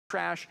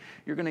trash.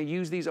 You're gonna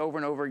use these over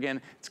and over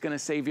again. It's gonna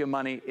save you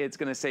money. It's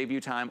gonna save you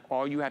time.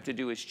 All you have to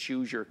do is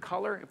choose your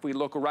color. If we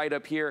look right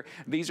up here,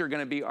 these are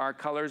gonna be our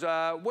colors.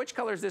 Which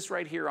color is this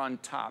right here on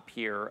top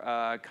here?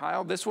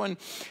 Kyle, this one,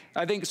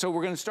 I think, so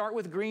we're gonna start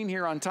with green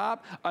here on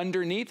top.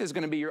 Underneath is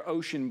gonna be your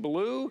ocean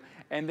blue,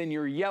 and then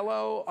your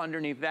yellow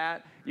underneath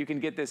that. You can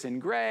get this in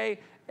gray,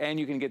 and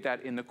you can get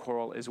that in the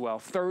coral as well.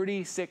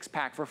 36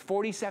 pack for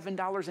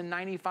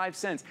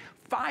 $47.95.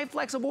 5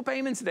 flexible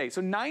payments today,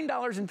 so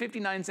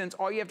 $9.59,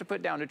 all you have to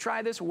put down to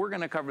try this. We're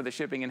gonna cover the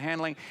shipping and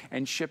handling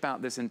and ship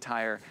out this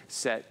entire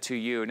set to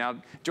you.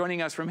 Now,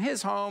 joining us from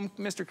his home,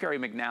 Mr. Kerry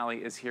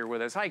McNally is here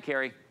with us. Hi,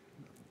 Kerry.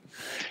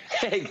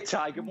 Hey,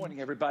 Ty, good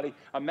morning, everybody.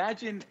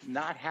 Imagine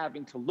not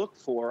having to look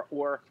for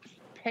or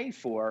pay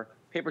for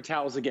paper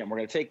towels again. We're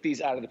gonna take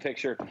these out of the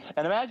picture.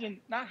 And imagine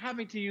not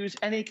having to use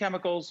any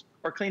chemicals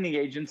or cleaning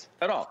agents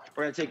at all.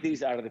 We're gonna take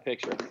these out of the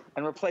picture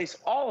and replace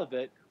all of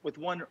it with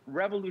one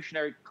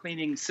revolutionary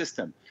cleaning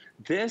system.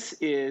 This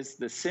is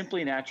the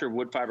Simply Natural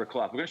wood fiber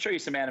cloth. We're gonna show you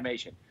some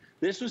animation.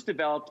 This was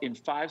developed in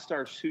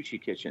 5-star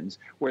sushi kitchens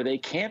where they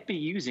can't be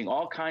using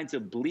all kinds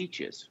of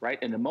bleaches, right?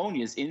 And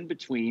ammonia's in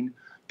between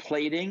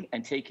plating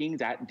and taking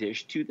that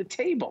dish to the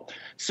table.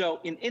 So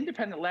in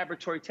independent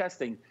laboratory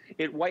testing,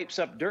 it wipes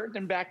up dirt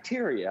and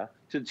bacteria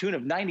to the tune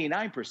of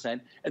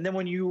 99%. And then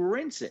when you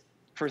rinse it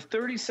for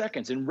 30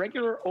 seconds in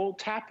regular old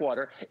tap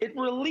water, it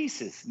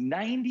releases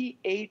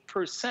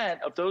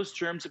 98% of those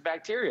germs and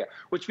bacteria,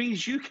 which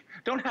means you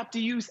don't have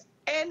to use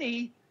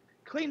any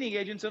cleaning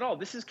agents at all.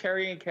 This is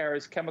Kerry and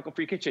Kara's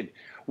chemical-free kitchen.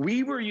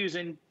 We were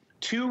using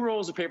 2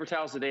 rolls of paper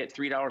towels a day at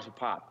 $3 a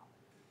pop.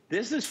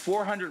 This is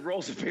 400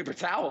 rolls of paper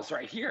towels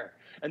right here.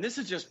 And this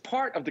is just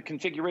part of the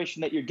configuration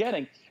that you're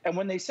getting. And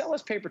when they sell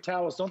us paper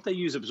towels, don't they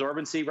use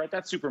absorbency, right?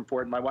 That's super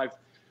important. My wife,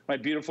 my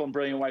beautiful and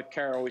brilliant wife,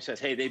 Kara, always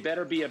says, hey, they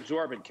better be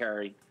absorbent,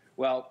 Kerry.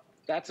 Well,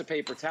 that's a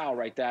paper towel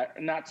right there.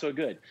 Not so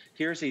good.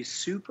 Here's a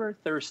super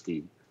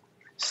thirsty,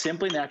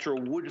 Simply Natural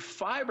wood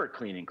fiber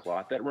cleaning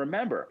cloth that,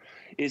 remember,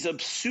 is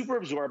super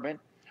absorbent,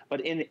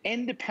 but in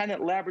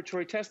independent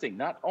laboratory testing,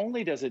 not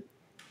only does it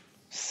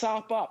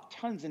sop up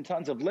tons and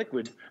tons of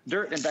liquid,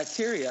 dirt, and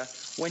bacteria.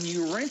 When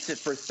you rinse it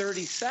for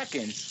 30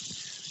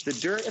 seconds, the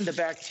dirt and the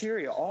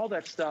bacteria, all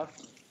that stuff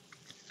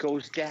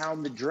goes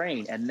down the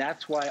drain. And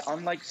that's why,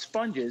 unlike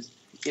sponges,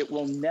 it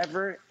will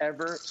never,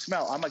 ever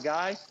smell. I'm a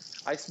guy,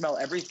 I smell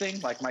everything,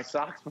 like my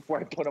socks, before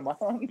I put them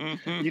on.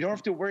 You don't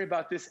have to worry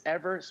about this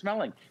ever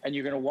smelling. And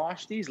you're gonna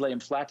wash these, lay them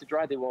flat to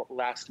dry. They will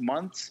last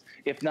months,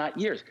 if not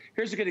years.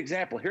 Here's a good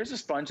example. Here's a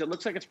sponge. It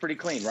looks like it's pretty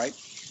clean, right?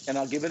 And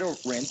I'll give it a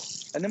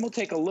rinse, and then we'll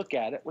take a look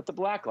at it with the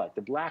black light.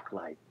 The black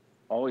light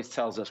always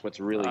tells us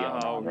what's really going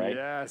on, right?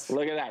 Yes.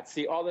 Look at that.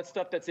 See all that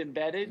stuff that's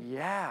embedded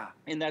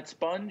in that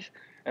sponge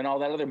and all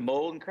that other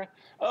mold and crud?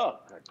 Oh,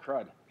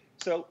 crud.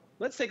 So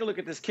let's take a look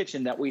at this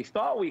kitchen that we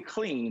thought we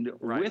cleaned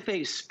with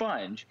a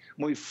sponge.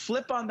 When we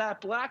flip on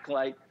that black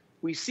light,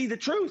 we see the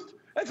truth.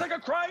 It's like a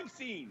crime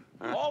scene.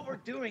 All we're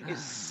doing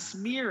is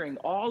smearing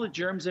all the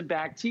germs and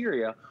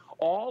bacteria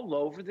all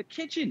over the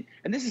kitchen.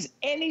 And this is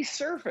any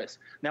surface.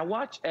 Now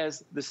watch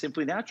as the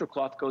Simply Natural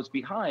cloth goes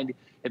behind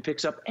and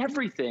picks up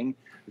everything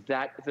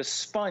that the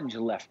sponge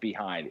left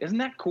behind. Isn't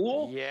that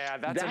cool? Yeah,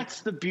 that's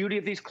the beauty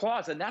of these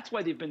cloths. And that's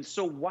why they've been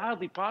so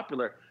wildly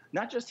popular,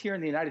 not just here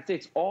in the United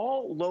States,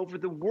 all over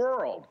the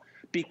world,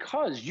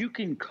 because you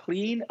can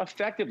clean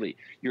effectively.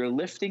 You're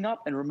lifting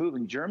up and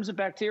removing germs and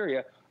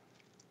bacteria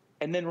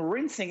and then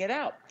rinsing it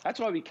out. That's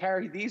why we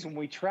carry these when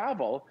we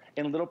travel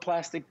in little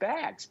plastic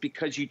bags,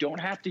 because you don't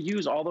have to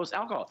use all those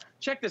alcohol.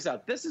 Check this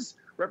out. This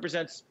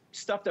represents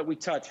stuff that we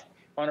touch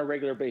on a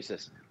regular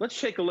basis. Let's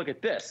take a look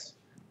at this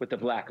with the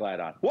black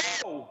light on.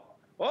 Whoa!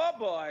 Oh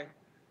boy!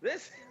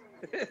 This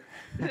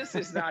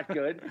is not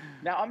good.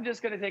 Now I'm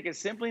just gonna take a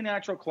Simply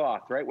Natural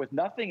cloth, right, with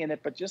nothing in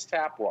it but just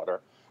tap water,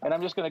 and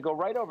I'm just gonna go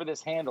right over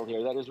this handle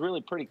here that is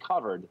really pretty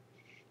covered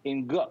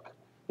in gook.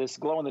 This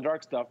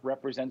glow-in-the-dark stuff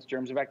represents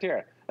germs and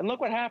bacteria. And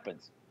look what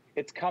happens.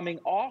 It's coming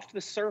off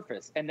the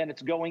surface, and then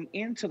it's going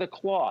into the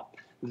cloth.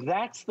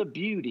 That's the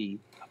beauty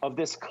of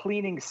this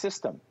cleaning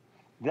system.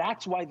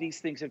 That's why these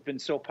things have been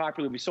so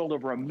popular. We sold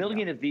over 1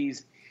 million of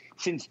these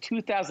since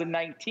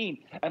 2019.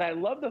 And I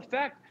love the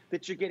fact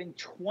that you're getting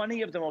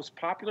 20 of the most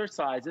popular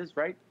sizes,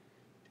 right?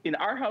 In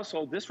our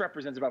household, this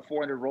represents about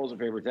 400 rolls of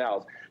paper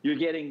towels. You're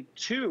getting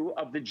 2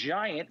 of the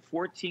giant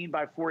 14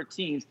 by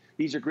 14s.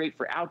 These are great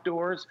for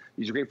outdoors.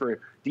 These are great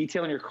for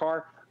detailing your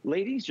car.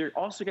 Ladies, you're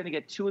also going to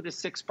get 2 of the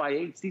 6 by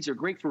 8s. These are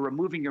great for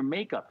removing your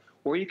makeup.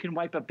 Or you can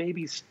wipe a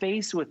baby's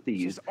face with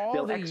these.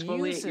 They'll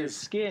exfoliate your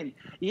skin.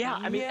 Yeah,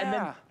 I mean, and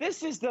then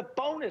this is the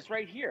bonus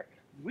right here.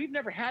 we've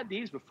never had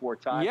these before,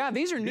 Todd. Yeah,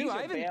 these are new. These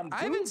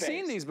I haven't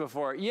seen these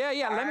before.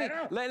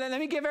 Yeah. Let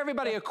me give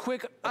everybody a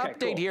quick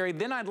update here.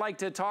 Then I'd like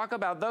to talk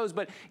about those.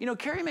 But you know,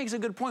 Carrie makes a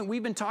good point.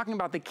 We've been talking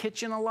about the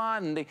kitchen a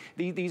lot, and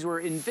these were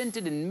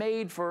invented and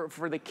made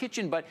for the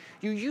kitchen. But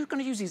you're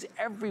going to use these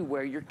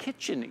everywhere: your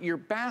kitchen, your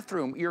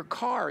bathroom, your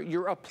car,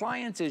 your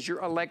appliances,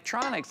 your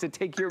electronics, to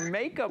take your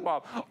makeup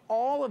off.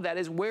 All of that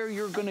is where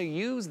you're going to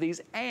use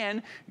these,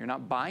 and you're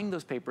not buying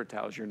those paper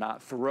towels. You're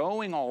not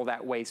throwing all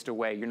that waste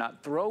away. You're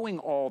not throwing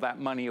all that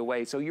money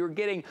away. So you're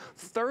getting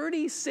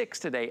 36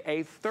 today,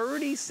 a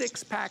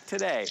 36 pack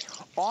today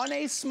on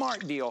a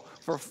smart deal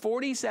for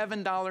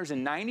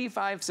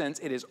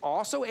 $47.95. It is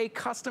also a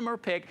customer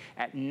pick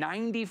at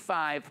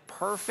 95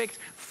 perfect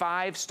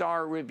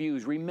 5-star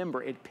reviews.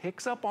 Remember, it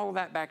picks up all of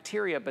that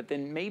bacteria, but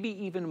then maybe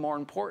even more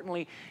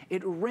importantly,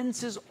 it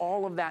rinses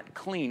all of that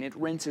clean. It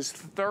rinses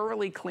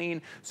thoroughly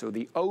clean, so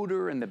the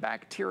odor and the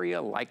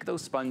bacteria, like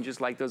those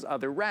sponges, like those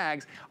other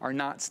rags, are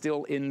not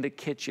still in the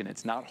kitchen.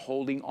 It's not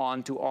holding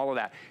on to all of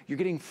that. You're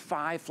getting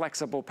 5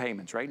 flexible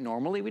payments, right?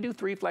 Normally we do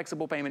 3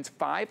 flexible payments,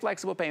 5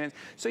 flexible payments.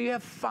 So you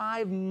have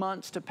 5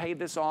 months to pay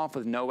this off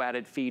with no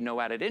added fee, no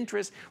added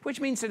interest, which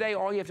means today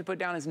all you have to put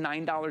down is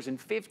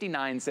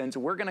 $9.59.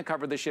 We're gonna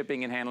cover the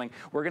shipping and handling.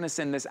 We're gonna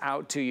send this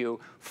out to you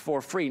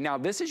for free. Now,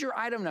 this is your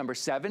item number,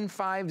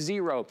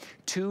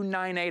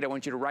 750298. I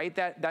want you to write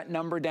that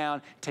number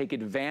down. Take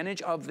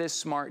advantage of this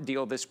smart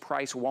deal. This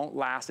price won't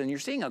last. And you're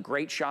seeing a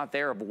great shot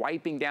there of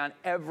wiping down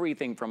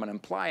everything from an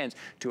appliance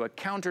to a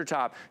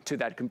countertop to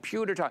that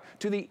computer top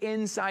to the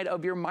inside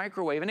of your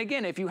microwave. And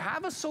again, if you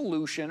have a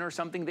solution or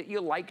something that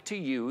you like to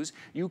use,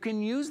 you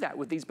can use that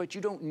with these, but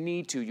you don't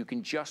need to. You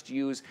can just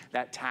use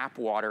that tap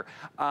water.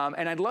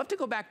 And I'd love to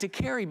go back to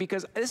Carrie,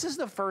 because this is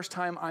the first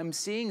time I'm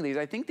seeing these.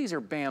 I think these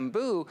are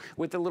bamboo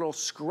with the little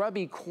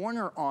scrubby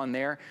corner on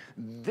there.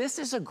 This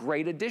is a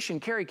great addition.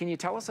 Carrie, can you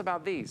tell us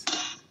about these?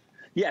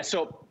 Yeah,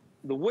 so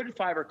the wood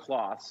fiber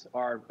cloths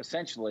are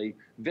essentially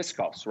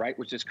viscose, right?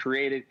 Which has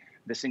created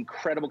this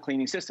incredible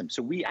cleaning system.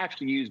 So we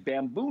actually use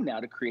bamboo now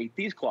to create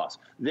these cloths.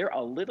 They're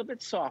a little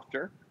bit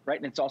softer, right?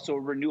 And it's also a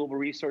renewable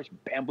resource.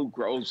 Bamboo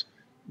grows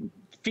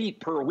feet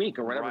per week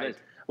or whatever it is.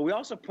 But we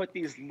also put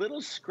these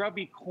little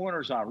scrubby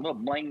corners on, a little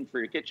bling for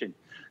your kitchen.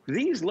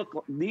 These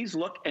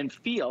look and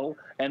feel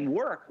and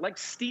work like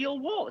steel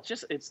wool.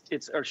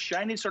 It's a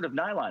shiny sort of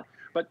nylon.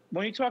 But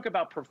when you talk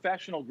about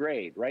professional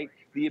grade, right?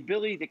 The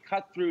ability to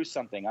cut through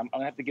something. I'm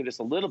gonna have to give this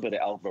a little bit of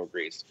elbow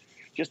grease,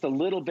 just a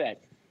little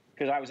bit,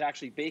 because I was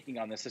actually baking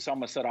on this. This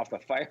almost set off the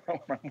fire.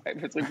 My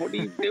wife was like, "What are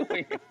you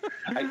doing?"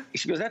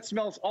 She goes, "That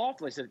smells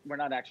awful." I said, "We're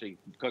not actually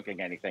cooking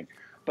anything."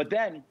 But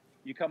then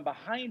you come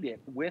behind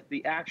it with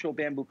the actual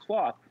bamboo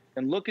cloth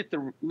and look at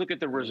the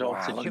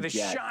results. Wow, look at the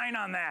shine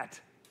on that.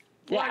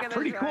 Yeah,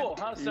 pretty cool,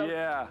 huh? So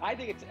yeah. I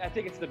think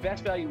it's the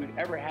best value we've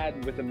ever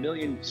had, with 1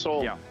 million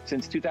sold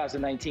since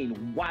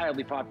 2019.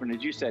 Wildly popular,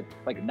 as you said,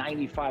 like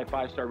 95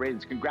 5-star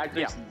ratings.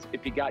 Congratulations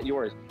if you got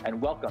yours, and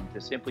welcome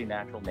to Simply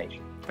Natural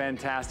Nation.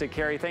 Fantastic,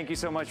 Carrie. Thank you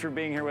so much for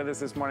being here with us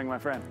this morning, my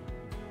friend.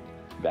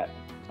 Bet.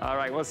 All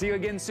right, we'll see you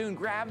again soon.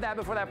 Grab that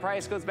before that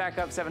price goes back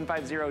up,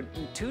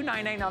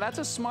 750-298. Now, that's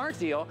a smart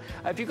deal.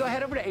 If you go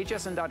head over to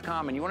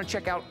hsn.com and you want to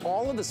check out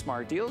all of the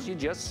smart deals, you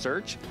just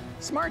search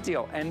Smart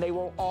Deal, and they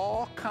will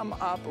all come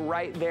up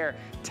right there.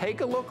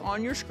 Take a look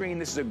on your screen.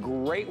 This is a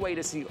great way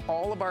to see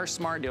all of our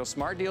smart deals.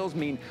 Smart deals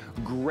mean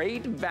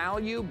great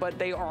value, but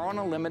they are on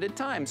a limited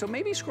time. So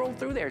maybe scroll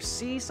through there,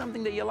 see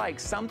something that you like,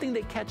 something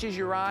that catches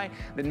your eye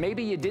that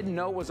maybe you didn't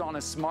know was on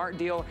a smart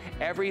deal.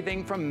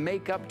 Everything from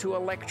makeup to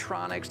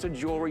electronics to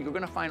jewelry. You're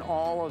going to find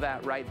all of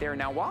that right there.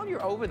 Now, while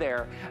you're over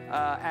there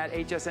at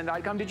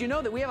hsn.com, did you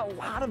know that we have a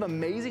lot of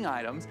amazing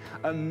items,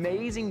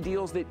 amazing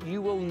deals that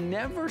you will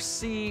never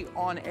see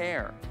on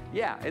air?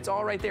 Yeah, it's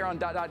all right there on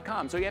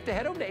 .com. So you have to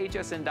head over to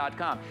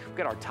hsn.com. We've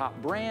got our top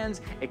brands,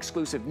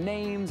 exclusive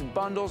names,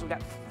 bundles. We've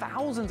got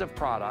thousands of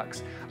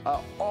products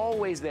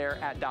always there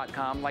at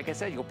 .com. Like I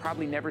said, you'll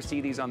probably never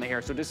see these on the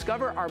air. So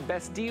discover our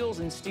best deals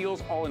and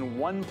steals all in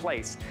one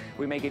place.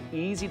 We make it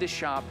easy to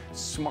shop,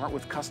 smart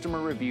with customer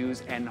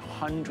reviews and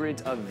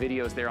hundreds of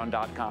videos there on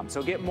 .com.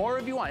 So get more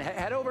if you want.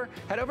 Head over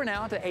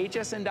now to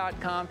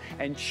hsn.com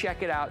and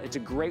check it out. It's a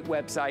great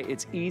website.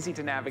 It's easy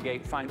to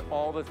navigate. Find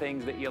all the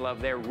things that you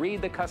love there.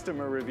 Read the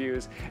customer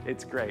reviews.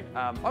 It's great.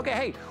 Okay,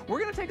 hey, we're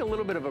going to take a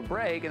little bit of a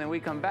break, and then we're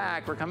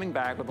coming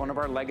back with one of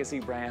our legacy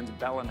brands,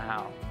 Bell &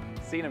 Howell.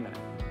 See you in a minute.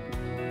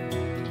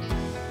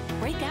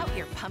 Break out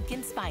your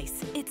pumpkin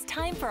spice. It's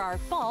time for our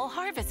Fall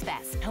Harvest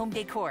Fest. Home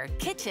decor,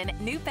 kitchen,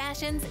 new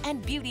fashions,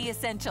 and beauty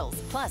essentials.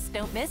 Plus,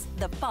 don't miss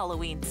the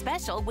Halloween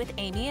special with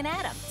Amy and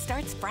Adam.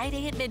 Starts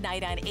Friday at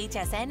midnight on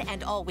HSN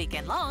and all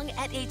weekend long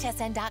at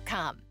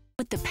hsn.com.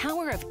 With the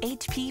power of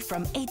HP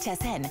from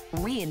HSN,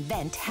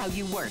 reinvent how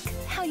you work,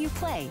 how you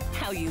play,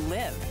 how you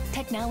live.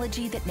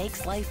 Technology that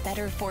makes life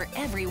better for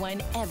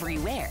everyone,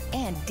 everywhere,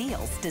 and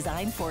deals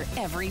designed for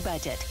every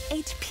budget.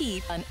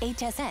 HP on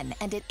HSN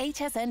and at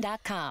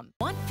hsn.com.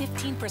 Want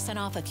 15%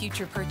 off a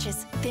future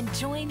purchase? Then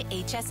join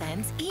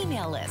HSN's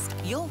email list.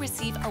 You'll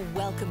receive a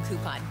welcome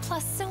coupon,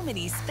 plus so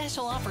many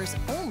special offers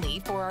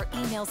only for our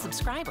email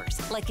subscribers,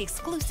 like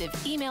exclusive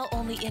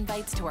email-only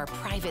invites to our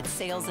private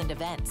sales and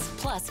events.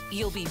 Plus,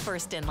 you'll be first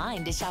in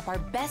line to shop our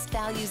best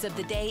values of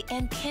the day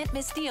and can't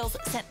miss deals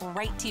sent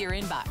right to your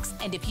inbox.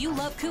 And if you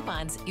love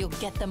coupons, you'll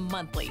get them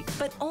monthly,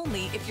 but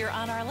only if you're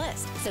on our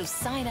list. So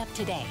sign up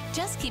today.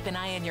 Just keep an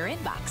eye on your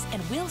inbox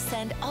and we'll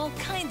send all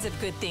kinds of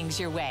good things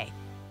your way.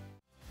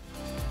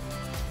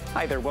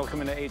 Hi there,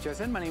 welcome into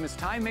HSN. My name is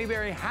Ty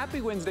Mayberry.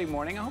 Happy Wednesday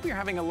morning. I hope you're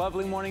having a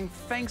lovely morning.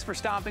 Thanks for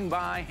stopping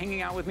by,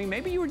 hanging out with me.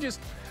 Maybe you were just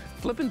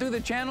flipping through the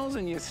channels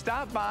and you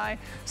stopped by.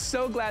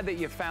 So glad that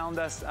you found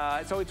us.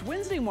 So it's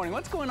Wednesday morning.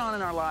 What's going on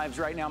in our lives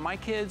right now? My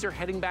kids are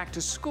heading back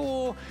to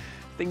school.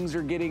 Things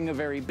are getting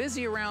very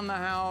busy around the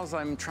house.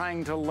 I'm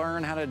trying to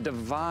learn how to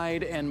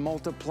divide and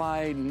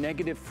multiply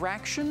negative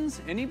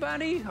fractions.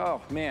 Anybody?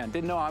 Oh man,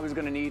 didn't know I was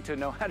gonna need to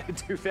know how to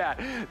do that.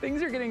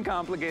 Things are getting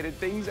complicated.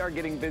 Things are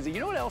getting busy. You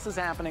know what else is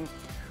happening?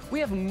 We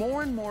have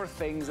more and more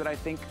things that I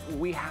think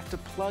we have to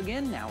plug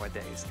in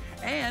nowadays.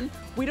 And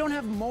we don't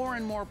have more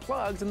and more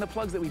plugs, and the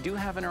plugs that we do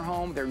have in our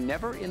home, they're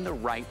never in the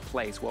right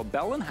place. Well,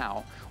 Bell &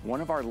 Howell, one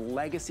of our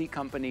legacy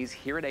companies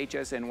here at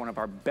HSN, one of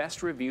our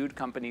best reviewed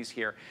companies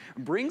here,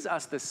 brings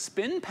us the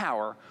Spin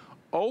Power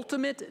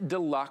Ultimate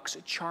Deluxe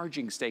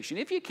Charging Station.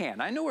 If you can,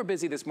 I know we're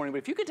busy this morning, but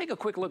if you could take a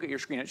quick look at your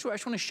screen, I just want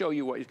to show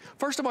you what,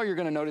 first of all, you're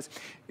gonna notice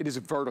it is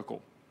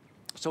vertical.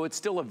 So it's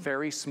still a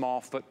very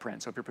small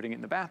footprint. So if you're putting it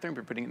in the bathroom, if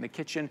you're putting it in the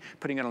kitchen,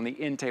 putting it on the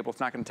end table, it's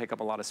not gonna take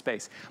up a lot of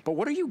space. But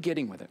what are you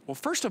getting with it? Well,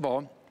 first of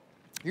all,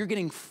 you're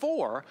getting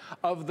 4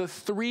 of the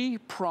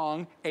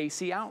 3-prong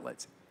AC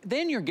outlets.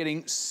 Then you're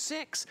getting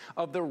 6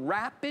 of the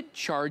rapid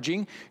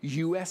charging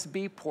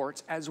USB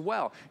ports as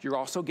well. You're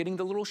also getting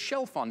the little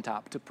shelf on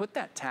top to put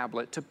that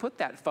tablet, to put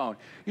that phone.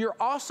 You're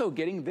also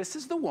getting, this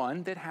is the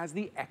one that has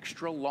the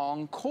extra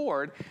long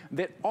cord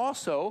that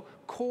also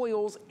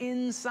coils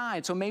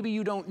inside. So maybe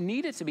you don't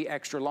need it to be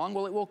extra long.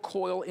 Well, it will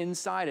coil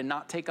inside and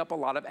not take up a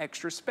lot of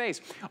extra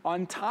space.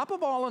 On top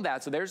of all of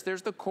that, so there's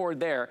the cord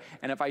there.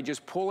 And if I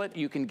just pull it,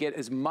 you can get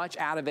as much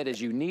out of it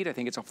as you need. I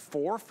think it's a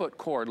 4-foot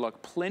cord.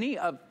 Look, plenty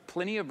of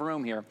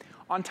room here.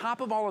 On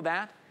top of all of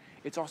that,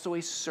 it's also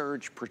a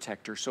surge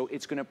protector, so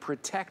it's gonna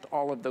protect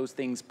all of those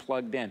things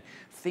plugged in.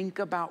 Think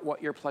about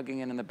what you're plugging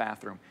in the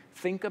bathroom.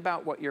 Think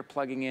about what you're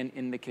plugging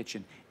in the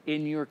kitchen,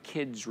 in your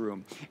kids'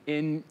 room,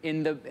 in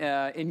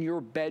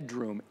your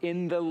bedroom,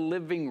 in the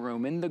living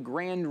room, in the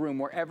grand room,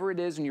 wherever it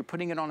is, and you're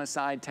putting it on a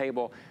side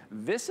table.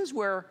 This is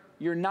where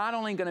you're not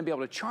only gonna be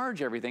able to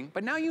charge everything,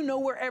 but now you know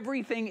where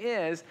everything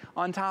is.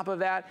 On top of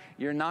that,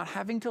 you're not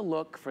having to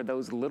look for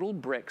those little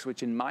bricks,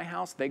 which in my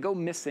house, they go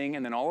missing,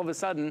 and then all of a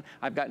sudden,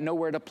 I've got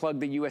nowhere to plug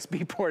the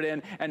USB port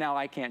in, and now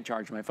I can't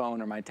charge my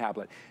phone or my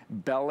tablet.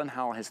 Bell &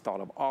 Howell has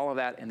thought of all of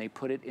that, and they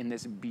put it in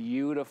this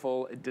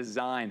beautiful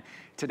design.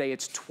 Today,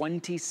 it's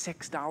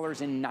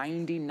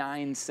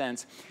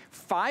 $26.99.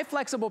 5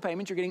 flexible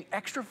payments. You're getting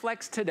extra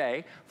flex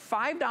today,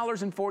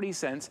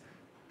 $5.40.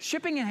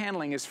 Shipping and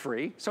handling is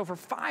free. So for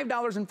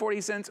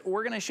 $5.40,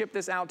 we're gonna ship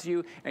this out to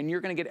you and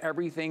you're gonna get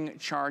everything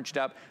charged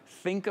up.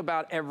 Think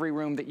about every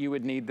room that you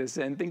would need this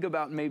in. Think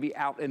about maybe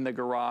out in the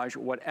garage,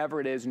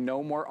 whatever it is.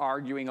 No more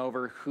arguing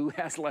over who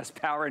has less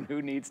power and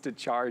who needs to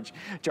charge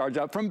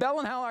up. From Bell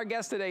 & Howell, our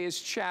guest today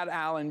is Chad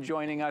Allen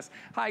joining us.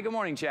 Hi, good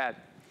morning, Chad.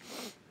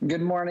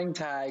 Good morning,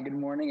 Ty. Good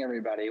morning,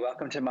 everybody.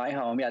 Welcome to my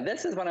home. Yeah,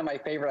 this is one of my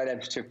favorite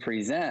items to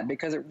present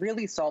because it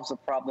really solves a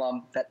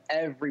problem that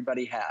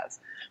everybody has.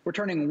 We're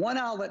turning one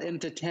outlet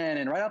into 10,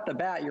 and right off the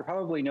bat, you're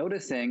probably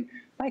noticing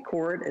my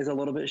cord is a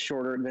little bit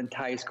shorter than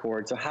Ty's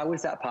cord. So how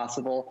is that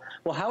possible?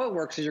 Well, how it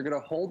works is you're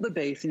going to hold the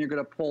base and you're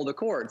going to pull the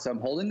cord. So I'm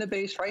holding the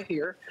base right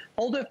here.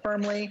 Hold it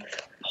firmly.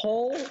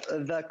 Pull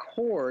the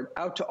cord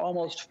out to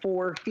almost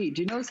 4 feet.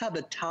 Do you notice how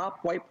the top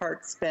white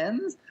part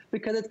spins?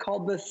 Because it's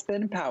called the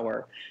spin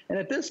power. And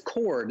if this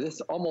cord,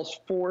 this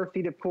almost 4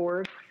 feet of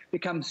cord,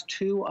 becomes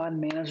too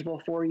unmanageable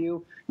for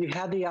you, you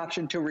have the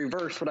option to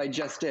reverse what I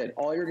just did.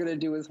 All you're gonna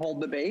do is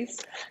hold the base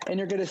and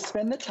you're gonna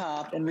spin the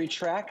top and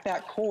retract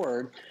that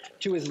cord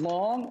to as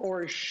long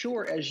or as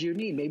short as you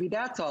need. Maybe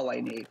that's all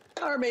I need.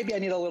 Or maybe I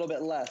need a little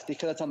bit less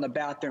because it's on the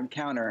bathroom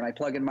counter and I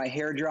plug in my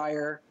hair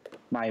dryer,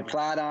 my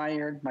flat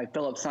iron, my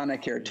Philips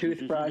Sonicare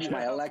toothbrush,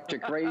 my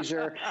electric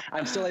razor.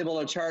 I'm still able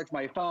to charge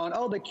my phone.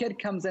 Oh, the kid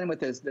comes in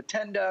with his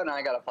Nintendo and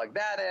I gotta plug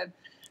that in.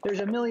 There's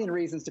a million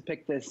reasons to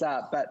pick this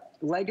up, but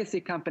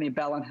legacy company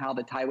Bell & Howell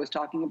that Ty was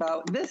talking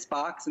about, this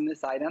box and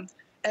this item,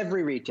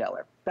 every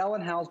retailer. Bell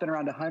 & Howell's been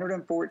around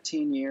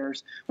 114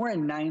 years. We're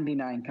in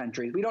 99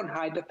 countries. We don't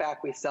hide the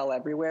fact we sell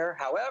everywhere.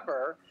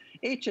 However,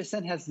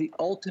 HSN has the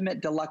Ultimate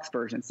Deluxe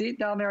version. See it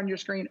down there on your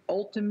screen?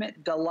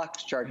 Ultimate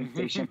Deluxe charging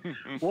station.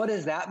 What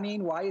does that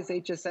mean? Why is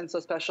HSN so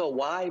special?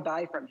 Why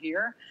buy from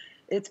here?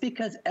 It's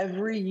because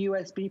every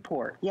USB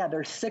port, yeah,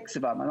 there's 6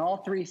 of them on all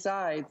 3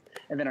 sides,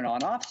 and then an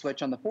on-off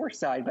switch on the 4th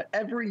side, but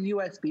every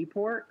USB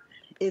port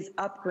is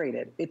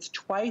upgraded. It's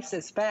twice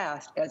as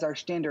fast as our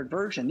standard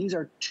version. These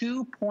are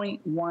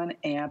 2.1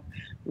 amp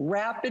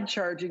rapid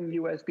charging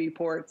USB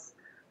ports.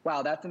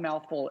 Wow, that's a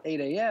mouthful at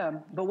 8 a.m.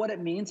 But what it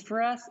means for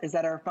us is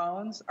that our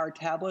phones, our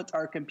tablets,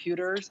 our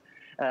computers,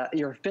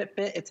 your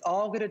Fitbit, it's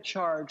all going to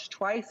charge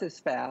twice as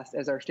fast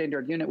as our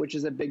standard unit, which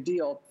is a big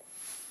deal.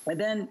 And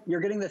then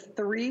you're getting the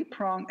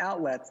 3-prong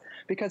outlets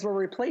because we're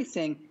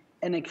replacing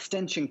an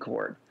extension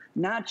cord,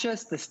 not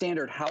just the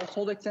standard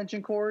household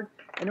extension cord.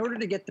 In order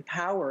to get the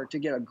power to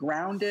get a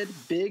grounded,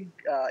 big,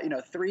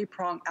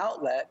 3-prong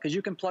outlet, because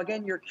you can plug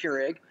in your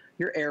Keurig,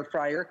 your air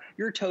fryer,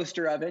 your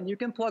toaster oven, you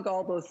can plug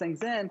all those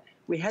things in.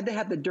 We had to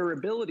have the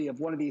durability of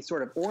one of these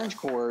sort of orange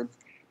cords.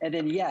 And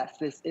then, yes,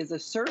 this is a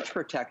surge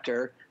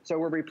protector. So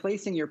we're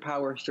replacing your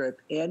power strip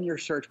and your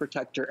surge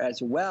protector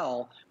as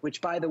well,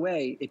 which, by the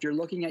way, if you're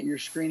looking at your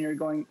screen, you're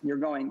going,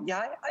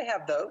 yeah, I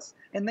have those,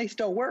 and they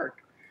still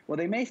work. Well,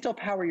 they may still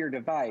power your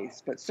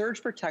device, but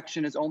surge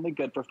protection is only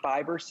good for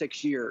 5 or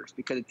 6 years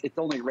because it's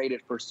only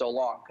rated for so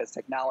long because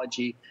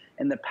technology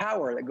and the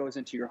power that goes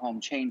into your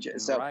home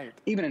changes. So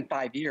even in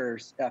 5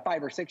 years,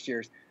 5 or 6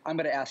 years, I'm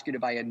going to ask you to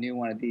buy a new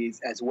one of these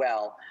as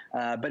well.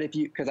 But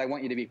because I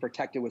want you to be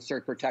protected with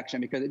surge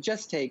protection, because it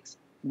just takes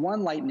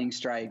one lightning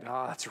strike,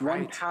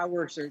 one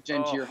power surge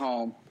into your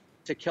home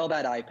to kill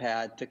that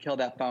iPad, to kill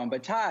that phone.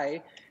 But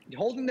Ty,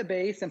 holding the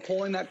base and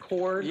pulling that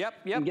cord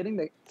and getting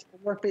the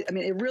work, I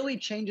mean, it really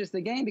changes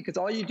the game because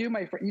all you do,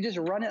 my friend, you just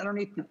run it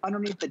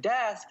underneath the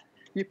desk.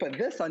 You put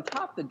this on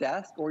top of the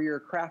desk or your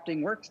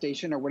crafting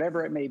workstation or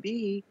whatever it may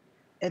be,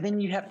 and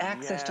then you have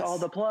access to all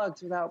the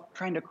plugs without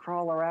trying to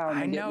crawl around.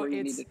 I know,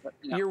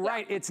 you're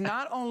right. It's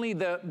not only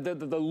the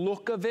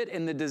look of it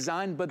and the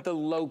design, but the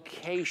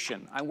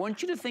location. I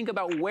want you to think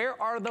about,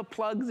 where are the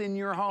plugs in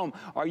your home?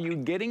 Are you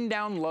getting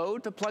down low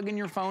to plug in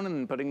your phone and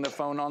then putting the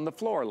phone on the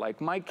floor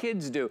like my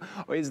kids do?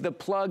 Or is the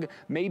plug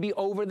maybe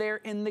over there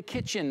in the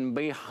kitchen,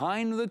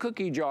 behind the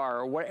cookie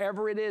jar, or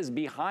wherever it is,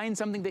 behind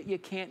something that you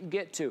can't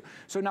get to?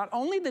 So not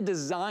only the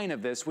design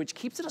of this, which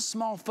keeps it a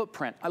small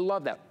footprint, I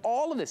love that.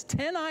 All of this,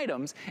 10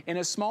 items in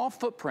a small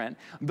footprint,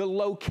 the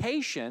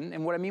location,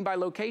 and what I mean by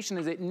location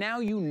is that now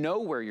you know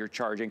where you're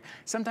charging.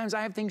 Sometimes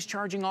I have things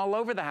charging all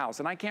over the house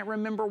and I can't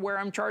remember where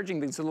I'm charging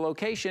things, so the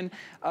location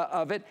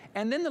of it,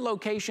 and then the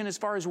location as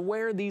far as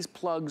where these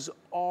plugs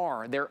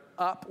are. They're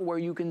up where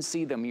you can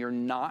see them. You're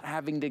not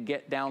having to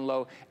get down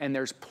low, and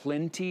there's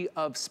plenty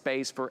of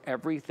space for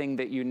everything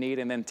that you need.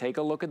 And then take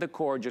a look at the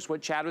cord, just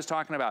what Chad was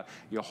talking about.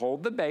 You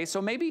hold the base,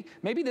 so maybe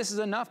this is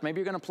enough. Maybe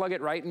you're gonna plug it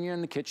right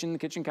in the kitchen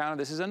counter.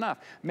 This is enough.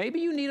 Maybe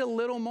you need a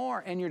little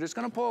more, and you're just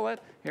gonna pull it.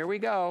 Here we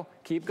go.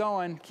 Keep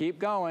going, keep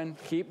going,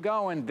 keep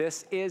going.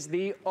 This is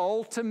the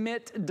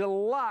Ultimate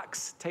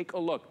Deluxe. Take a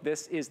look.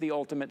 This is the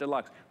Ultimate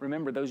Deluxe.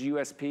 Remember those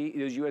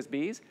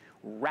USBs?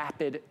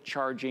 Rapid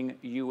charging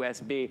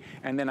USB.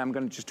 And then I'm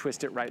going to just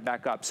twist it right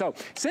back up. So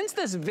since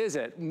this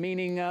visit,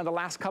 meaning the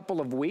last couple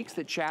of weeks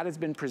that Chad has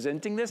been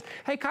presenting this,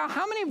 hey Kyle,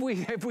 how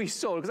many have we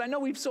sold? Because I know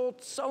we've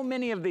sold so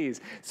many of these,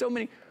 so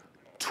many.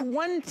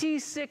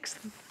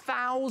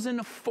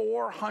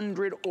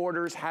 26,400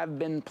 orders have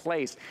been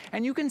placed.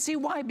 And you can see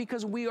why,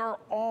 because we are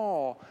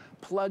all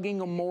plugging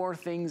more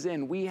things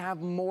in. We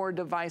have more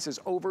devices,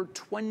 over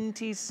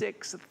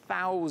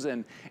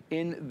 26,000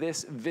 in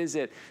this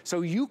visit. So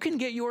you can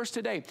get yours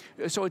today.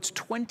 So it's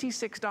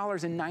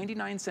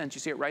 $26.99. You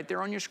see it right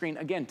there on your screen.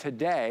 Again,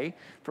 today,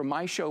 for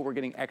my show, we're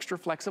getting extra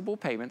flexible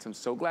payments. I'm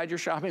so glad you're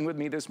shopping with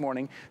me this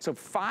morning. So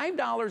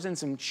 $5 and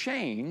some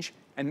change,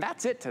 and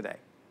that's it today.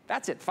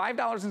 That's it,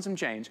 $5 and some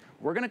change.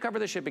 We're gonna cover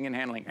the shipping and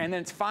handling. And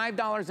then it's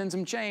 $5 and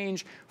some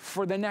change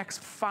for the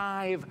next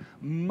 5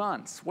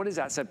 months. What is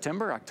that,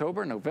 September,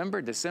 October,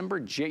 November, December?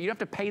 You don't have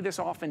to pay this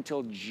off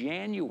until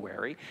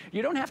January.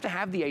 You don't have to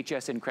have the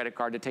HSN credit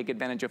card to take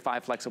advantage of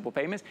 5 flexible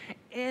payments.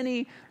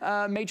 Any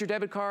major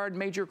debit card,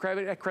 major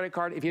credit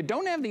card. If you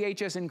don't have the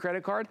HSN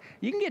credit card,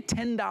 you can get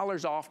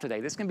 $10 off today.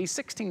 This can be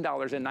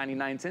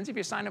 $16.99. If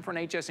you sign up for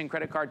an HSN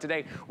credit card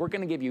today, we're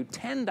gonna give you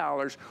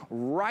 $10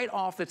 right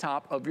off the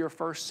top of your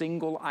first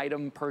single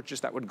item purchase.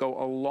 That would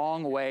go a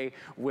long way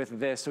with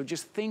this. So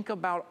just think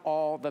about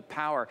all the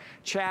power.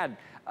 Chad,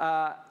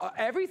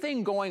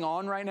 everything going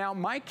on right now,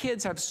 my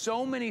kids have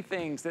so many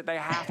things that they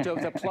have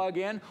to plug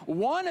in.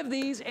 One of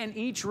these in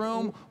each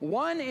room,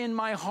 one in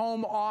my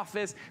home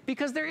office,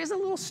 because there is a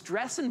little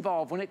stress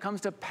involved when it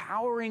comes to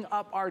powering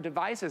up our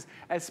devices,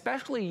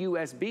 especially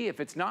USB. If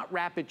it's not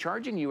rapid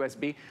charging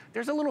USB,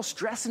 there's a little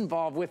stress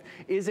involved with,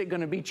 is it going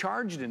to be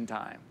charged in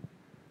time?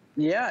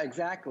 Yeah,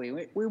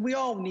 exactly. We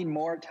all need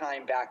more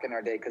time back in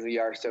our day because we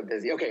are so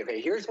busy. Okay,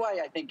 here's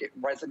why I think it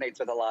resonates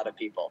with a lot of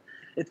people.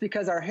 It's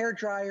because our hair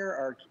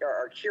dryer,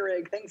 our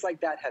Keurig, things like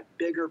that have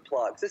bigger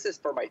plugs. This is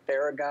for my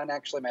Theragun,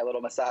 actually, my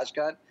little massage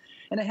gun.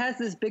 And it has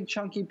this big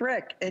chunky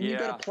brick. And you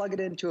got to plug it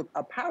into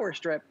a power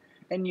strip,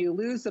 and you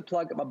lose the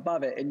plug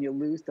above it, and you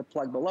lose the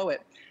plug below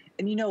it.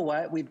 And you know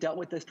what? We've dealt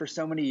with this for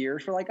so many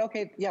years. We're like,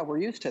 okay, yeah, we're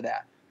used to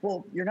that.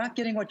 well, you're not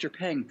getting what you're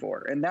paying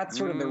for. And that's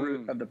sort of the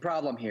root of the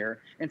problem here.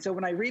 And so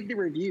when I read the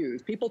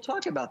reviews, people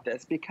talk about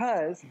this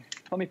because,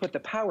 let me put the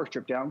power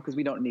strip down because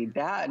we don't need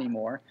that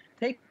anymore.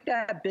 Take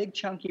that big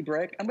chunky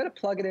brick. I'm going to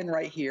plug it in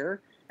right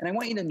here. And I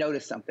want you to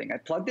notice something. I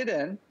plugged it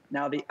in.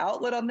 Now the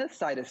outlet on this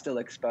side is still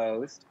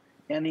exposed,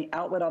 and the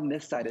outlet on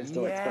this side is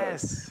still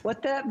exposed.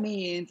 What that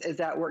means is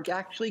that we're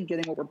actually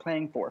getting what we're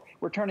paying for.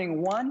 We're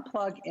turning one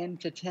plug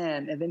into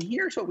 10, and then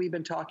here's what we've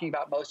been talking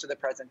about most of the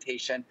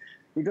presentation.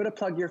 You go to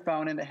plug your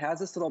phone, and it has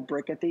this little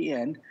brick at the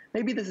end.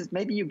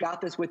 Maybe you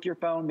got this with your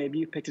phone, maybe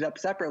you picked it up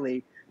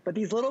separately, but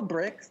these little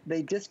bricks,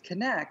 they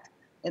disconnect,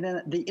 and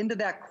then the end of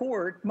that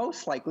cord,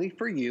 most likely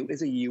for you,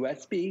 is a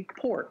USB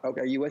port,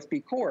 okay, a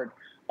USB cord.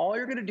 All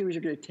you're gonna do is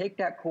you're gonna take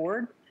that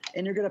cord,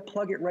 and you're gonna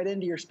plug it right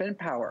into your spin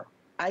power.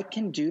 I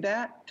can do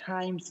that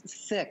times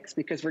 6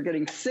 because we're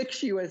getting 6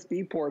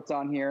 USB ports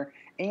on here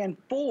and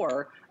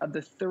 4 of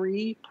the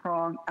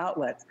 3-prong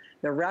outlets.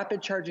 The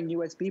rapid charging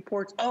USB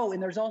ports. Oh,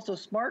 and there's also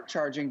smart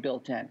charging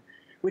built in,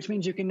 which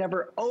means you can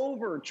never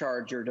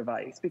overcharge your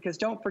device because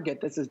don't forget,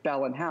 this is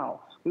Bell and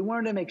Howell. We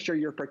wanted to make sure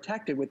you're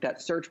protected with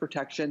that surge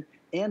protection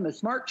and the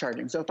smart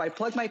charging. So if I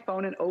plug my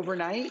phone in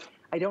overnight,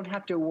 I don't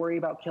have to worry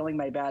about killing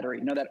my battery.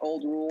 You know that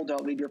old rule,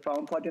 don't leave your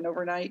phone plugged in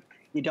overnight?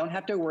 You don't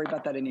have to worry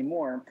about that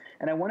anymore.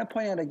 And I want to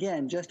point out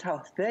again just how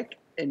thick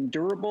and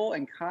durable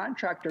and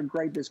contractor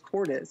grade this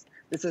cord is.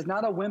 This is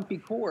not a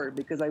wimpy cord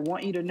because I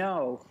want you to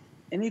know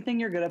anything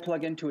you're going to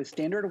plug into a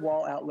standard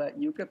wall outlet,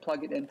 you could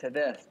plug it into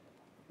this.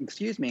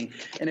 Excuse me.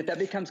 And if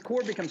that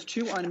cord becomes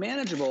too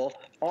unmanageable,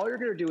 all you're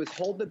going to do is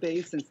hold the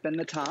base and spin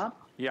the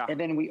top. Yeah. And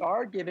then we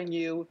are giving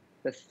you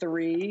the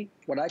 3,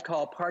 what I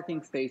call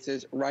parking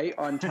spaces right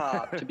on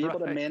top to be able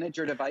to manage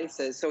your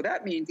devices. So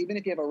that means even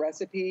if you have a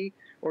recipe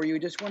or you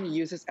just want to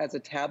use this as a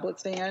tablet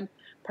stand,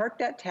 park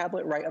that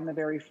tablet right on the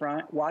very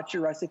front, watch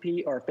your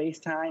recipe or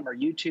FaceTime or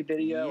YouTube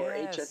video or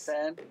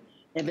HSN,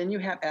 and then you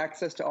have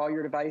access to all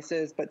your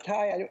devices. But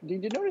Ty,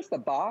 did you notice the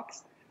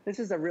box? This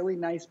is a really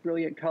nice,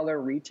 brilliant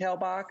color retail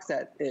box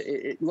that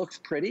it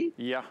looks pretty.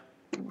 Yeah.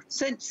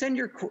 Send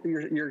your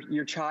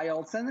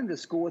child, send them to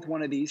school with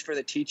one of these for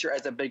the teacher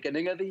as a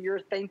beginning of the year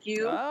thank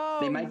you. Oh,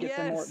 they might get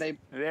some more.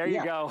 There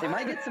you go. They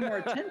might get some more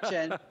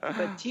attention,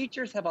 but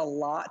teachers have a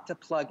lot to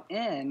plug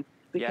in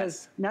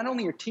because not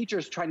only are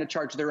teachers trying to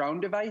charge their own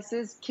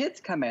devices,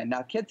 kids come in.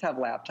 Now kids have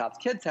laptops,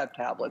 kids have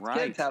tablets,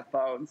 kids have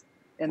phones.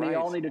 And they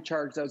all need to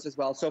charge those as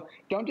well. So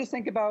don't just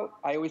think about,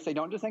 I always say,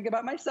 don't just think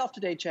about myself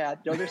today, Chad.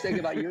 Don't just think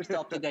about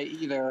yourself today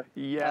either.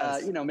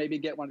 Yes. You know, maybe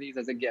get one of these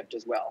as a gift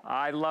as well.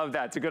 I love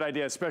that. It's a good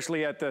idea,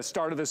 especially at the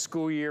start of the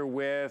school year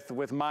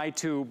with my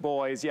 2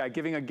 boys. Yeah,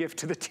 giving a gift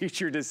to the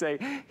teacher to say,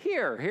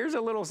 here's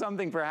a little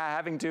something for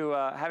having to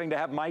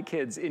have my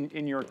kids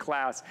in your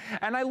class.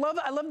 And I love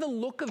the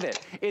look of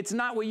it. It's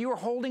not what you were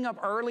holding up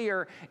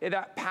earlier,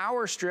 that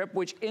power strip,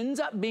 which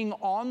ends up being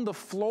on the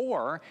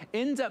floor,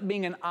 ends up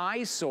being an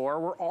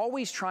eyesore. We're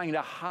always trying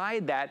to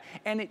hide that,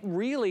 and it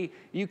really,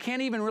 you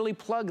can't even really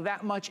plug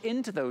that much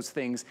into those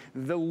things.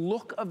 The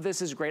look of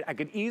this is great. I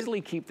could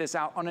easily keep this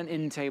out on an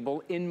end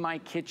table, in my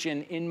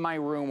kitchen, in my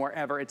room,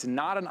 wherever. It's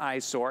not an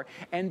eyesore,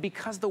 and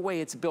because the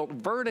way it's built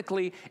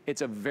vertically,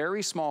 it's a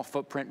very small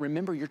footprint.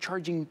 Remember, you're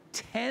charging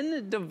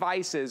 10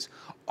 devices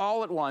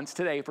all at once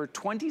today for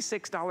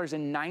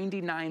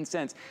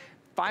 $26.99.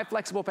 5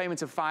 flexible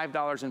payments of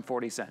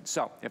 $5.40.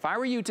 So if I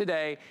were you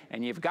today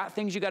and you've got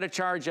things you got to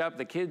charge up,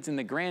 the kids and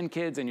the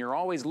grandkids, and you're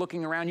always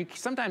looking around,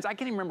 sometimes I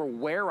can't even remember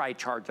where I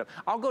charged up.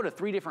 I'll go to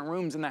 3 different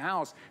rooms in the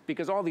house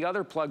because all the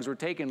other plugs were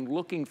taken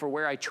looking for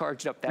where I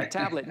charged up that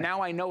tablet.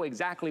 Now I know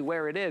exactly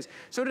where it is.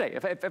 So today,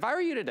 if I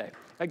were you today,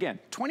 again,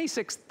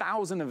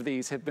 26,000 of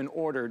these have been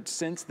ordered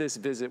since this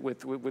visit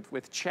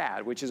with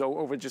Chad, which is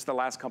over just the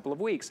last couple of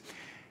weeks.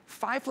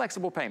 5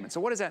 flexible payments.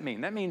 So what does that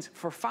mean? That means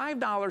for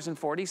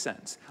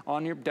 $5.40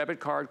 on your debit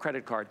card,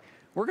 credit card,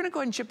 we're gonna go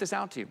ahead and ship this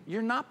out to you.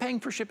 You're not paying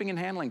for shipping and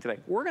handling today.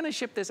 We're gonna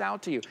ship this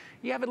out to you.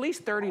 You have at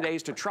least 30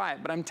 days to try it,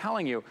 but I'm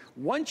telling you,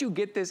 once you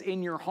get this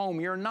in your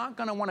home, you're not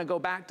gonna wanna go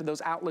back to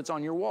those outlets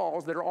on your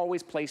walls that are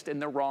always placed in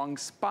the wrong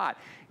spot.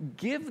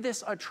 Give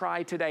this a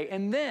try today,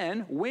 and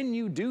then when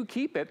you do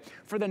keep it,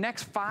 for the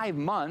next 5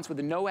 months with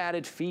no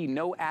added fee,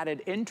 no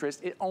added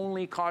interest, it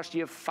only costs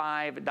you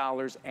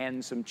 $5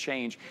 and some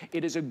change.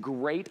 It is a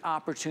great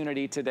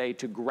opportunity today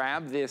to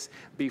grab this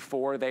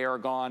before they are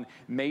gone.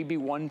 Maybe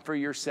one for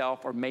yourself,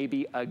 or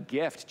maybe a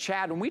gift.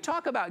 Chad, when we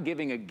talk about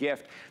giving a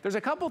gift, there's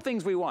a couple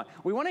things we want.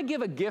 We want to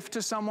give a gift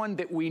to someone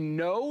that we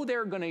know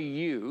they're going to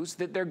use,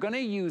 that they're going to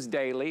use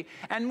daily,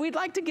 and we'd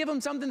like to give them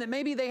something that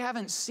maybe they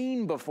haven't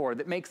seen before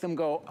that makes them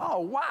go,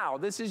 oh, wow,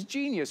 this is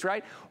genius,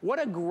 right?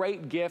 What a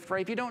great gift,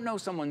 right? If you don't know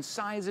someone's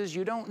sizes,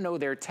 you don't know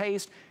their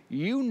taste,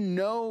 you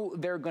know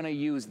they're going to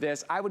use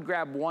this. I would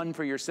grab one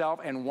for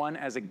yourself and one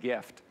as a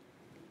gift.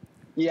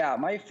 Yeah,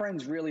 my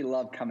friends really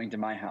love coming to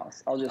my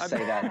house. I'll just say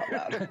that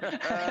out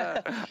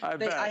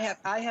loud.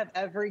 I have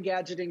every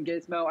gadget and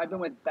gizmo. I've been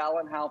with Bell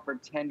 & Howell for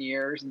 10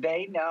 years.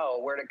 They know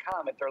where to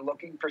come if they're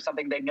looking for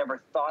something they've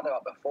never thought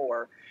about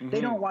before. They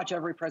don't watch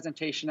every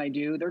presentation I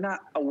do. They're not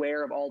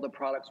aware of all the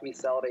products we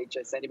sell at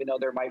HSN, even though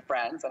they're my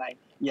friends and I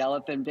yell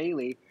at them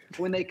daily.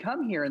 When they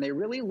come here and they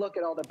really look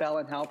at all the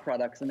Bell & Howell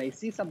products and they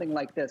see something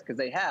like this, because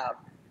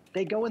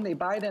they go and they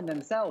buy them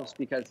themselves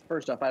because,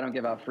 first off, I don't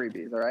give out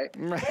freebies, all right?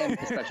 And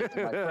especially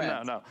to my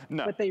friends.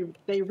 No. But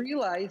they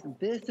realize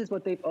this is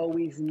what they've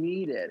always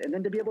needed. And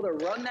then to be able to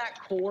run that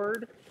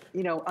cord,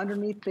 you know,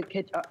 underneath the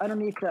kitchen,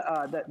 underneath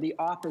the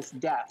office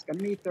desk,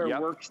 underneath their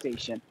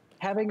workstation,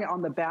 having it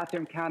on the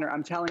bathroom counter.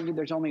 I'm telling you,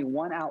 there's only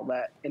one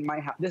outlet in my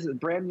house. This is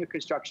brand new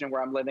construction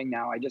where I'm living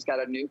now. I just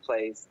got a new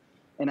place.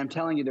 And I'm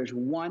telling you, there's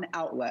one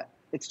outlet.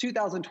 It's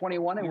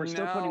 2021, and we're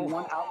still putting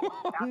one outlet.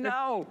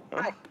 No.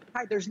 Hi,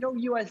 there's no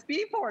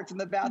USB ports in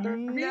the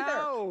bathroom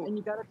either. And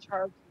you got to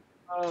charge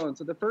your phone.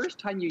 So the first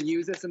time you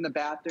use this in the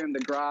bathroom, the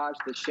garage,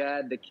 the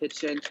shed, the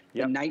kitchen,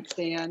 the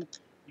nightstand,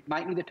 you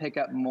might need to pick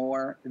up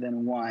more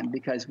than one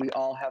because we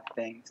all have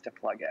things to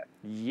plug in.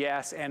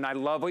 Yes, and I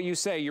love what you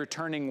say. You're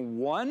turning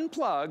one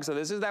plug, so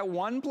this is that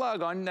one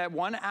plug on that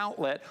one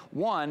outlet,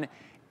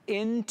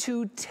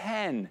 into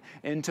 10,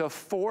 into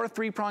 4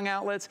 3-prong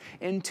outlets,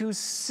 into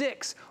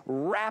 6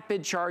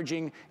 rapid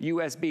charging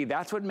USB.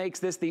 That's what makes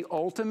this the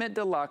ultimate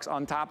deluxe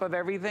on top of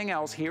everything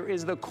else. Here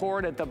is the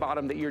cord at the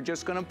bottom that you're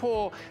just gonna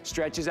pull,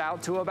 stretches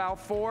out to about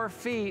 4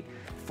 feet,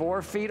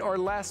 4 feet or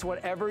less,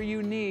 whatever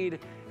you need.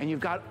 And you've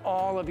got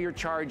all of your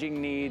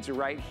charging needs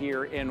right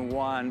here in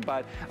one.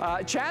 But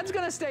Chad's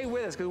gonna stay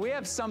with us because we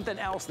have something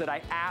else that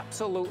I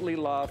absolutely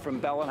love from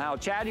Bell & Howell.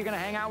 Chad, you gonna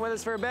hang out with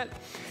us for a bit?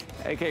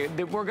 Okay,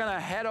 we're gonna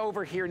head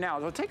over here now.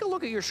 So take a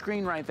look at your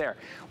screen right there.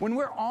 When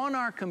we're on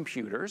our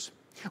computers,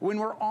 when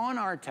we're on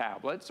our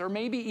tablets, or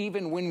maybe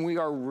even when we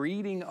are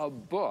reading a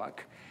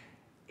book,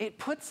 it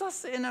puts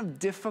us in a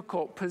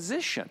difficult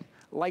position.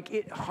 Like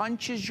it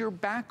hunches your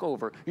back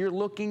over. You're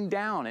looking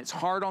down. It's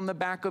hard on the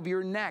back of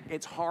your neck.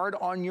 It's hard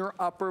on your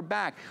upper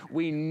back.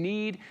 We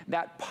need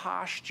that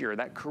posture,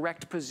 that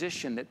correct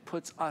position that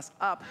puts us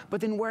up. But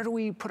then where do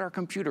we put our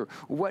computer?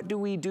 What do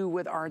we do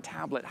with our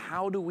tablet?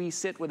 How do we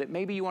sit with it?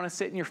 Maybe you want to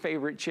sit in your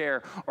favorite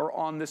chair or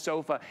on the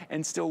sofa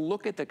and still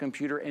look at the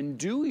computer and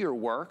do your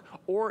work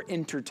or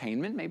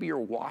entertainment. Maybe you're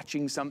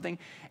watching something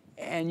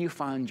and you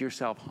find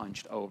yourself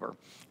hunched over.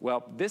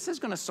 Well, this is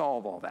gonna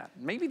solve all that.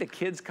 Maybe the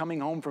kids coming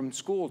home from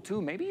school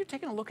too, maybe you're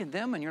taking a look at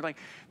them and you're like,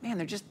 man,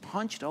 they're just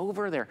hunched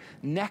over, their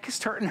neck is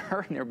starting to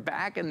hurt and their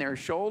back and their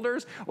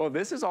shoulders. Well,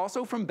 this is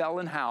also from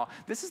Bell & Howell.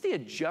 This is the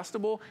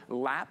adjustable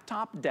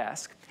laptop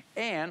desk.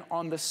 And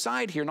on the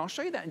side here, and I'll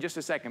show you that in just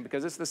a second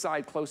because it's the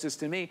side closest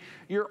to me,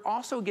 you're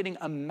also getting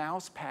a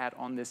mouse pad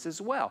on this as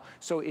well.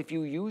 So if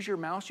you use your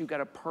mouse, you've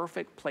got a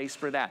perfect place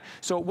for that.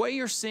 So what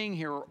you're seeing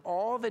here are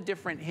all the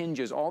different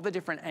hinges, all the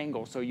different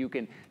angles. So you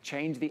can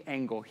change the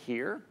angle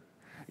here,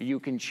 you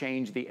can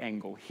change the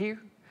angle here,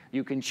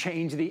 you can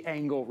change the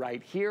angle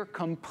right here,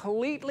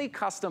 completely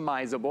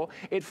customizable.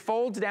 It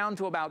folds down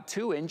to about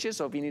 2 inches,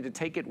 so if you need to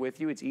take it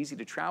with you, it's easy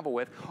to travel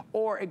with,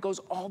 or it goes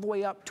all the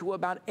way up to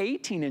about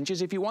 18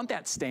 inches if you want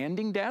that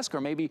standing desk,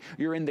 or maybe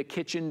you're in the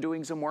kitchen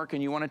doing some work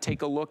and you want to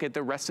take a look at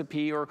the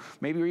recipe, or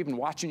maybe you're even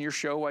watching your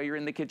show while you're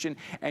in the kitchen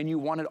and you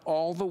want it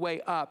all the way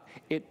up.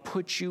 It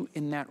puts you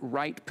in that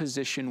right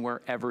position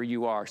wherever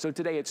you are. So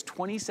today it's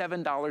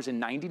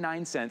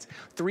 $27.99,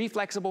 3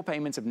 flexible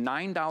payments of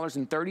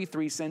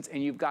 $9.33,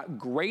 and you've got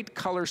great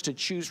colors to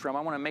choose from. I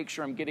want to make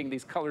sure I'm getting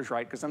these colors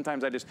right because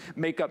sometimes I just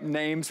make up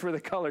names for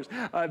the colors.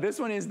 This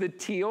one is the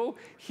teal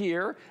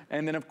here,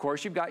 and then of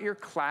course you've got your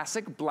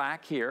classic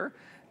black here,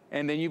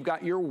 and then you've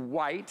got your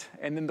white,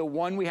 and then the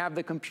one we have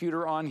the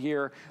computer on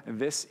here,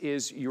 this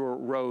is your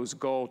rose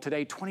gold.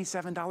 Today,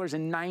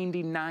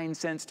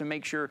 $27.99 to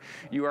make sure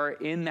you are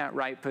in that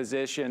right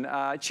position.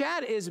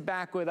 Chad is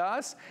back with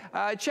us.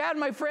 Chad,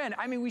 my friend,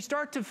 I mean, we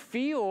start to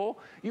feel,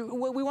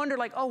 we wonder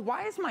like, oh,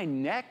 why is my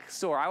neck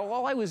sore?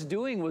 All I was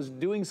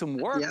doing some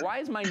work. Yeah. Why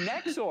is my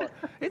neck sore?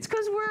 It's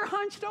because we're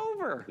hunched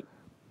over.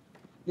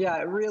 Yeah,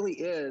 it really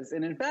is.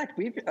 And in fact,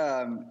 we've,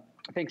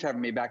 thanks for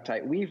having me back,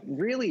 Ty. We've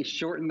really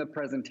shortened the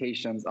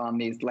presentations on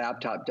these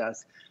laptop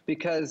desks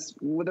because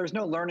there's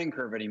no learning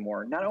curve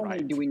anymore. Not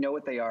only do we know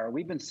what they are,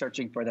 we've been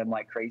searching for them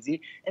like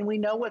crazy, and we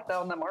know what's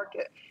on the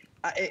market.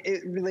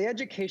 The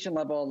education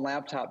level on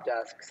laptop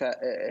desks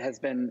has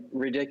been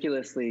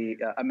ridiculously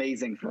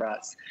amazing for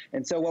us.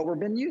 And so what we've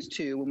been used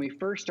to when we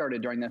first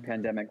started during the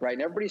pandemic, right?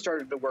 And everybody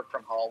started to work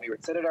from home. We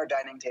would sit at our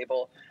dining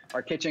table,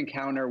 our kitchen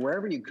counter,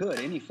 wherever you could,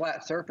 any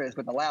flat surface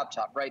with a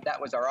laptop, right?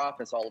 That was our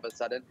office all of a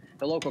sudden,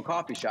 the local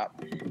coffee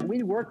shop.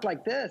 We worked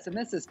like this, and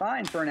this is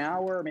fine for an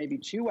hour, maybe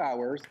 2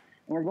 hours.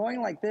 And we're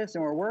going like this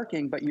and we're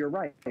working, but you're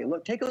right.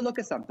 Look, take a look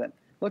at something.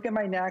 Look at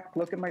my neck,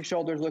 look at my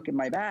shoulders, look at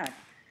my back.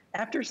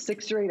 After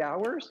 6 or 8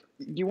 hours,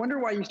 you wonder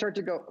why you start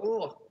to go,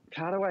 oh,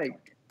 how do I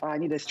Oh, I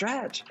need to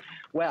stretch.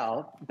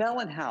 Well, Bell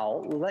and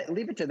Howell,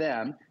 leave it to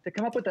them to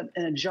come up with an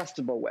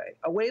adjustable way,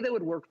 a way that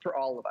would work for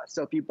all of us.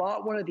 So if you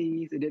bought one of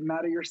these, it didn't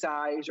matter your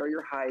size or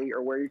your height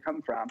or where you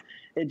come from.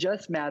 It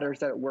just matters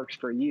that it works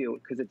for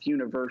you because it's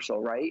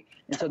universal, right?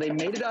 And so they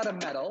made it out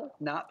of metal,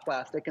 not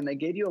plastic, and they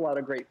gave you a lot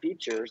of great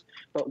features.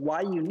 But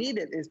why you need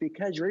it is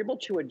because you're able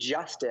to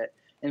adjust it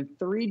in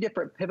 3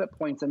 different pivot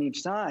points on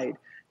each side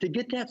to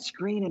get that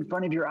screen in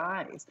front of your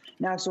eyes.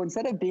 Now, so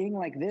instead of being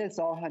like this,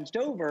 all hunched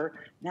over,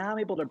 now I'm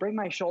able to bring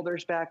my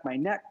shoulders back, my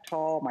neck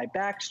tall, my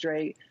back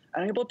straight.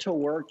 I'm able to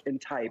work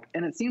and type.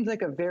 And it seems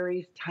like a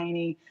very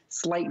tiny,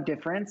 slight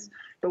difference.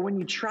 But when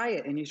you try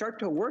it and you start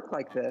to work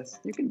like this,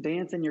 you can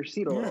dance in your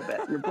seat a little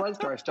bit. Your blood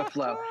starts to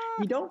flow.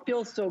 You don't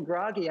feel so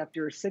groggy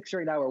after a 6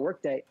 or 8 hour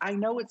workday. I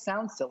know it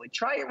sounds silly.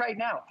 Try it right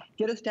now.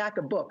 Get a stack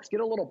of books, get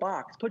a little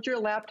box, put your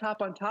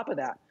laptop on top of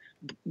that.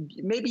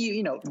 Maybe,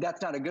 you know,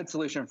 that's not a good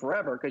solution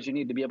forever because you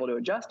need to be able to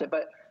adjust it.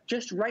 But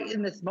just right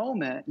in this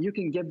moment, you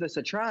can give this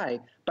a try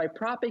by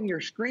propping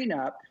your screen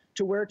up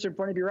to where it's in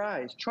front of your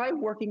eyes. Try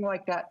working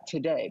like that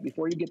today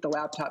before you get the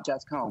laptop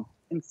desk home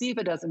and see if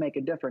it doesn't make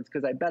a difference,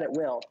 because I bet it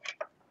will.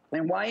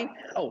 And why?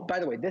 Oh, by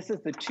the way, this is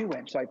the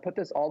 2-inch. So I put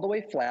this all the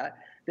way flat.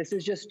 This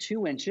is just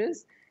 2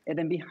 inches. And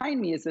then behind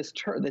me is this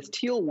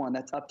teal one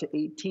that's up to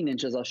 18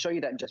 inches. I'll show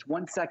you that in just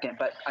 1 second.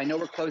 But I know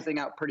we're closing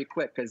out pretty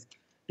quick because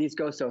these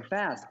go so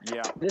fast.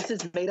 Yeah. This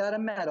is made out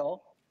of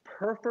metal,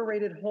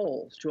 perforated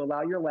holes to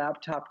allow your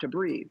laptop to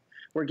breathe.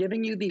 We're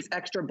giving you these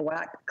extra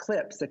black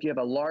clips if you have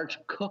a large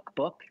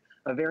cookbook,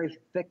 a very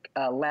thick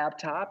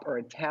laptop, or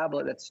a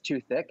tablet that's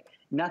too thick.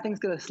 Nothing's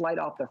going to slide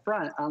off the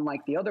front,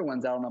 unlike the other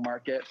ones out on the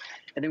market.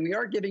 And then we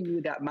are giving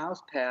you that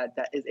mouse pad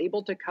that is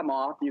able to come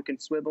off. You can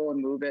swivel and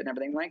move it and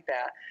everything like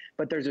that.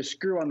 But there's a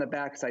screw on the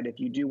backside if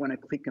you do want to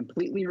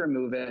completely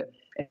remove it.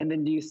 And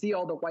then do you see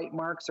all the white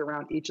marks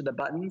around each of the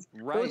buttons?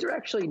 Right. Those are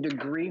actually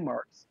degree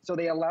marks. So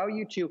they allow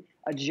you to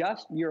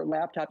adjust your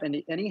laptop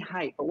into any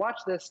height. But watch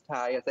this,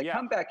 Ty, as I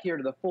come back here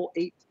to the full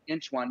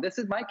 8-inch one. This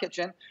is my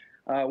kitchen.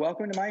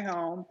 Welcome to my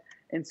home.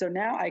 And so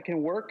now I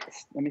can work.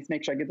 Let me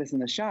make sure I get this in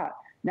the shot.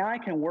 Now I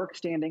can work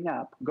standing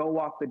up, go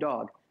walk the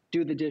dog,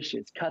 do the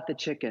dishes, cut the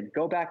chicken,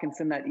 go back and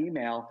send that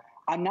email.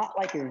 I'm not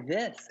like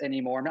this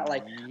anymore. I'm not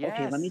like,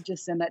 okay, let me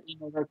just send that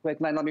email real quick.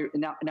 Now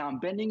I'm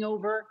bending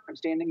over, I'm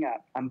standing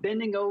up. I'm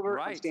bending over,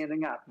 I'm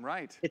standing up.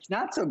 Right. It's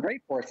not so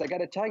great for us, I got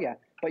to tell you.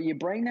 But you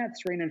bring that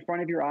screen in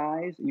front of your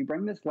eyes, you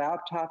bring this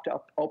laptop to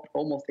up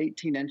almost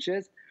 18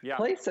 inches,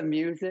 play some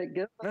music,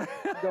 get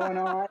going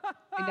on,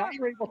 and now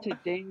you're able to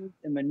dance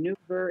and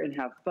maneuver and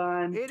have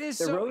fun. It is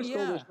the rose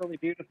gold is really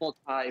beautiful,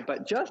 Ty,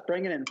 but just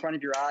bringing it in front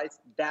of your eyes,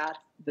 that's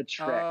the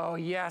trick. Oh,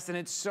 yes, and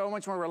it's so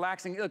much more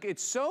relaxing. Look,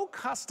 it's so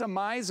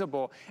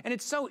customizable, and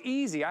it's so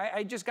easy.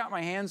 I just got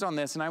my hands on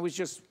this, and I was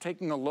just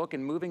taking a look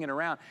and moving it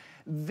around.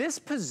 This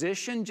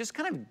position, just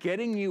kind of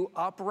getting you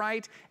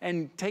upright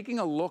and taking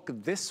a look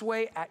this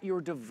way at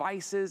your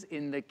devices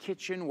in the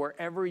kitchen,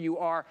 wherever you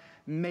are,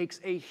 makes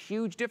a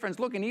huge difference.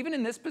 Look, and even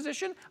in this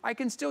position, I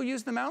can still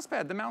use the mouse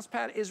pad. The mouse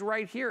pad is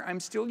right here. I'm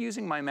still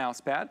using my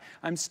mouse pad.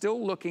 I'm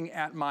still looking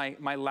at my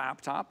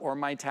laptop or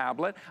my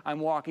tablet.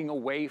 I'm walking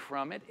away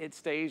from it. It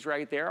stays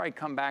right there. I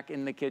come back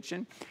in the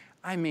kitchen.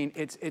 I mean,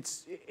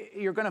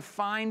 you're gonna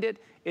find it.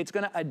 It's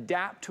gonna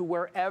adapt to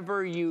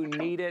wherever you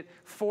need it.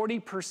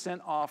 40%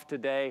 off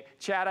today.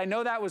 Chad, I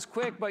know that was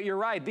quick, but you're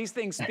right. These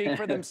things speak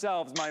for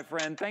themselves, my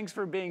friend. Thanks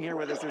for being here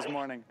with us this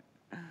morning.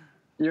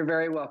 You're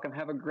very welcome.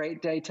 Have a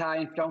great day, Ty.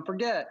 And don't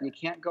forget, you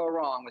can't go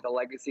wrong with a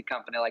legacy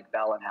company like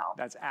Bell & Howell.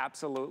 That's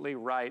absolutely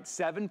right.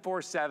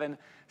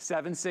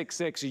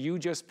 747-766. You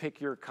just pick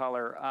your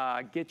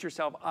color. Get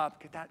yourself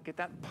up. Get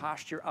that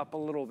posture up a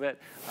little bit,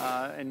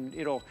 and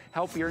it'll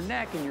help your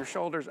neck and your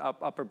shoulders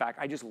up, upper back.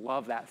 I just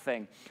love that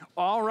thing.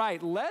 All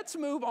right, let's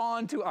move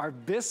on to our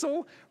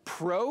Bissell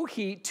Pro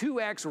Heat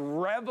 2X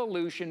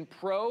Revolution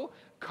Pro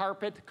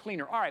Carpet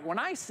Cleaner. All right, when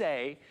I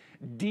say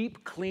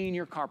deep clean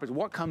your carpets,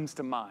 what comes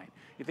to mind?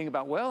 You think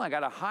about, well, I got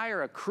to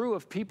hire a crew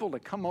of people to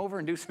come over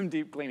and do some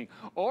deep cleaning.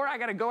 Or I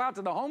got to go out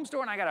to the home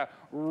store and I got to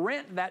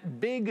rent that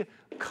big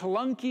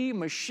clunky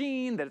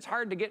machine that it's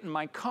hard to get in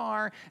my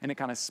car and it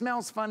kind of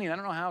smells funny and I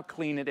don't know how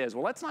clean it is.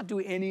 Well, let's not do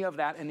any of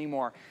that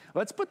anymore.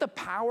 Let's put the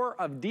power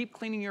of deep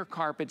cleaning your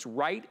carpets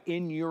right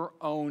in your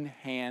own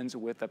hands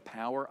with the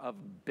power of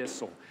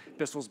Bissell.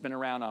 Bissell's been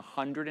around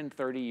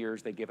 130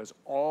 years. They give us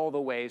all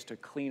the ways to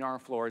clean our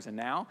floors, and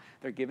now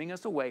they're giving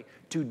us a way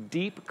to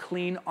deep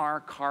clean our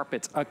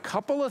carpets. A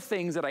couple of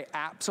things that I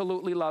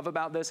absolutely love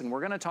about this, and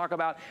we're gonna talk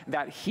about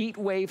that heat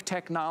wave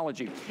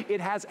technology. It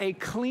has a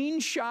clean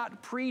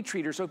shot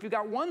pre-treater, so if you've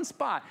got one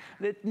spot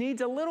that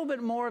needs a little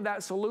bit more of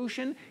that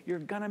solution, you're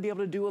gonna be able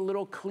to do a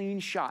little clean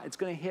shot. It's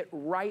gonna hit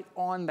right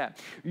on that.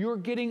 You're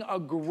getting a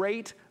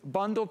great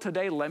bundle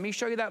today. Let me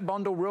show you that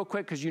bundle real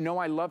quick, because you know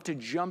I love to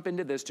jump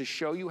into this to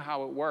show you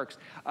how it works.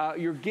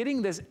 You're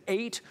getting this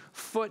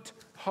 8-foot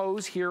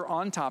hose here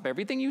on top.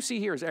 Everything you see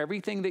here is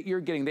everything that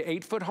you're getting, the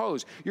 8-foot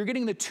hose. You're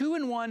getting the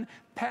 2-in-1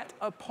 pet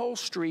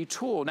upholstery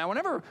tool. Now,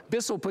 whenever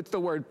Bissell puts the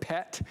word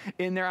pet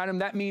in their item,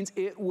 that means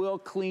it will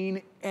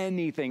clean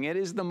anything. It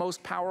is the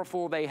most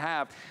powerful they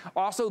have.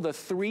 Also, the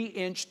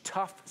 3-inch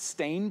tough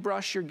stain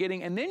brush you're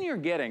getting, and then you're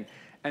getting,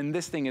 and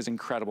this thing is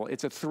incredible,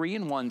 it's a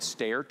 3-in-1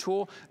 stair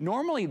tool.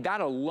 Normally,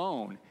 that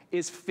alone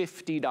is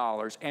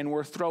 $50, and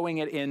we're throwing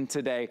it in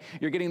today.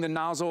 You're getting the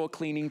nozzle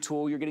cleaning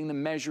tool, you're getting the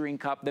measuring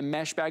cup, the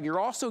mesh bag. You're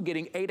also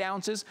getting 8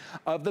 ounces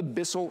of the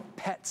Bissell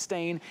pet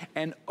stain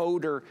and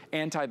odor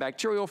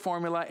antibacterial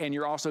formula, and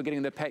you're also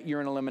getting the pet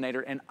urine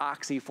eliminator and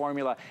oxy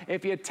formula.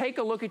 If you take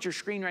a look at your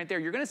screen right there,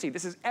 you're gonna see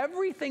this is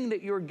everything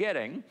that you're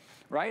getting,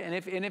 right? And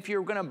if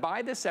you're gonna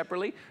buy this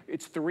separately,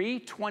 it's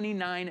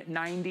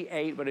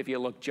 $329.98, but if you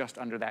look just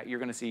under that, you're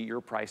gonna see your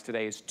price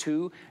today is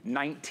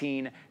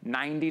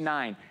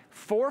 $219.99.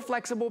 4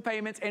 flexible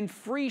payments and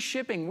free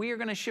shipping. We are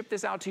gonna ship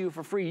this out to you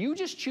for free. You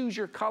just choose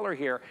your color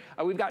here.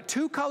 We've got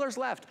 2 colors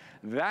left.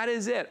 That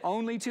is it,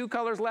 only 2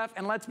 colors left.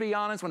 And let's be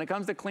honest, when it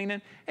comes to cleaning,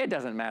 it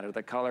doesn't matter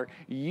the color.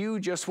 You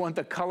just want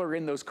the color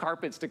in those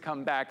carpets to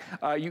come back.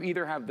 You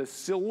either have the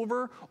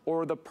silver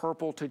or the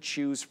purple to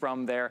choose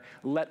from there.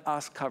 Let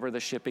us cover the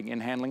shipping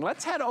and handling.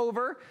 Let's head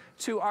over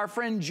to our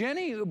friend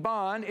Jenny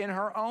Bond in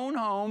her own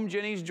home.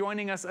 Jenny's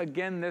joining us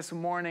again this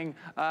morning.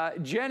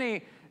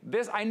 Jenny,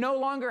 I no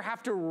longer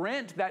have to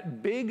rent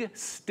that big,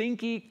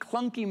 stinky,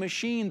 clunky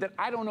machine that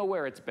I don't know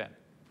where it's been.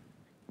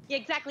 Yeah,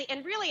 exactly.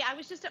 And really, I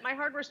was just at my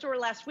hardware store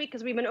last week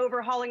because we've been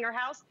overhauling our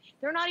house.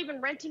 They're not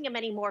even renting them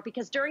anymore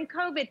because during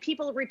COVID,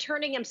 people are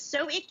returning them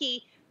so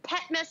icky,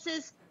 pet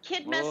messes,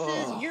 kid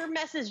messes, your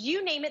messes,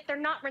 you name it, they're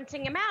not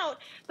renting them out,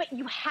 but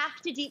you have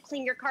to deep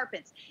clean your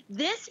carpets.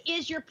 This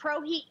is your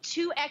ProHeat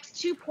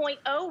 2X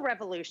 2.0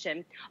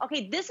 revolution.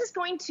 Okay, this is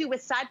going to,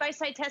 with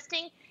side-by-side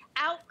testing,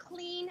 out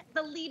clean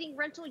the leading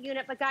rental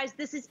unit. But guys,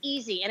 this is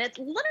easy, and it's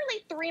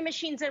literally 3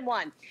 machines in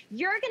one.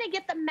 You're gonna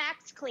get the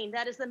max clean.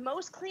 That is the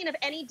most clean of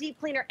any deep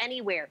cleaner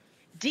anywhere.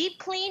 Deep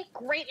clean,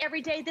 great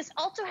every day. This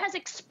also has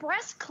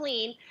express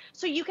clean,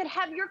 so you can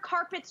have your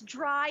carpets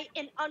dry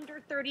in under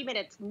 30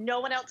 minutes.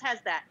 No one else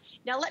has that.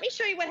 Now let me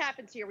show you what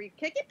happens here. We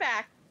kick it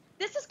back.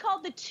 This is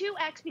called the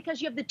 2X because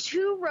you have the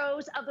 2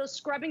 rows of those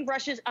scrubbing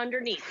brushes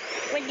underneath.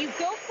 When you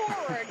go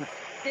forward,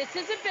 this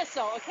is a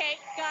Bissell, okay?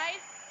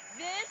 Guys,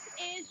 this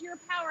is your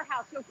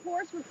powerhouse. So of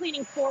course, we're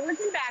cleaning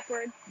forwards and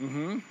backwards.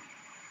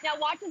 Now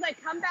watch as I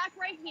come back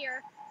right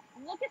here.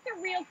 Look at the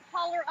real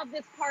color of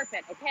this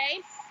carpet,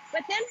 okay?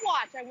 But then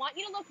watch, I want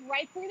you to look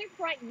right through the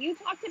front. You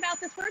talked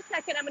about this for a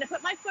second. I'm gonna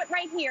put my foot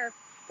right here.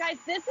 Guys,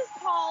 this is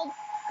called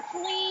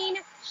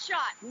clean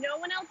shot. No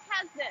one else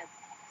has this.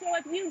 So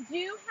if you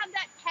do have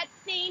that pet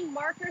stain,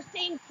 marker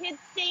stain, kid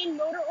stain,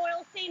 motor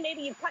oil stain,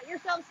 maybe you cut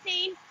yourself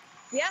stain,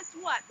 guess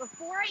what?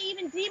 Before I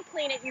even deep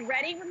clean it, you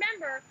ready?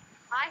 Remember,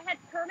 I had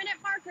permanent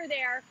marker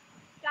there.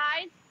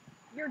 Guys,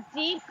 you're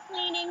deep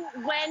cleaning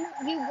when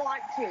you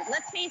want to.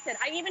 Let's face it,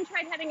 I even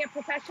tried having a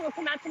professional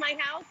come out to my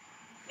house.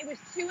 It was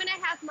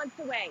 2.5 months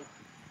away.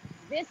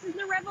 This is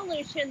the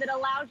revolution that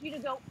allows you to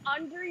go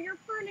under your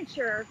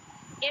furniture.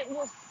 It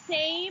will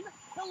save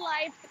the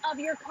life of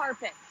your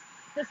carpets.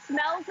 The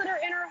smells that are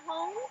in our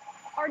homes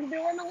are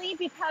normally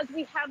because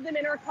we have them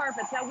in our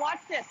carpets. Now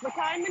watch this, look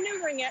how I'm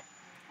maneuvering it.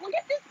 Look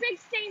at this big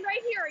stain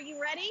right here. Are you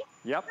ready?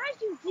 Yep.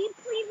 Guys, you deep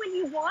clean when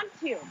you want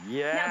to.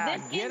 Yeah, now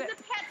this is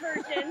the pet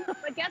version,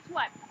 but guess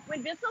what?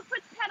 When Bissell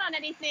puts pet on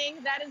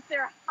anything, that is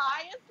their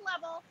highest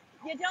level.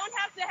 You don't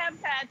have to have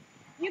pets.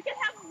 You can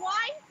have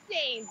wine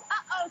stains,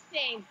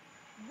 stains,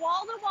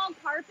 wall-to-wall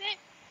carpet.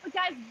 But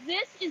guys,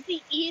 this is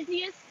the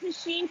easiest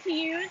machine to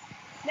use.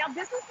 Now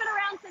this has been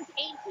around since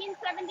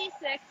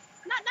 1876,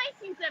 not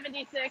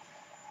 1976.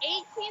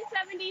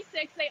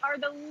 1876, they are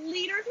the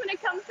leaders when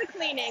it comes to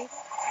cleaning.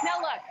 Now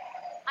look,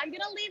 I'm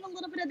gonna leave a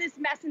little bit of this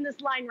mess in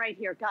this line right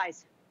here,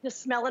 guys. The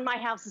smell in my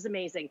house is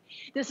amazing.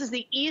 This is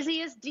the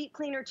easiest deep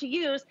cleaner to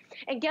use.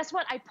 And guess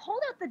what? I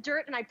pulled out the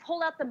dirt and I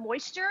pulled out the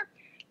moisture.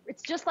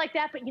 It's just like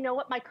that, but you know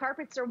what? My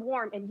carpets are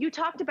warm. And you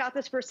talked about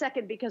this for a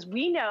second because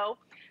we know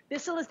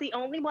Bissell is the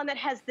only one that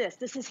has this.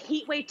 This is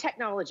heat wave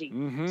technology.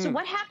 So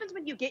what happens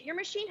when you get your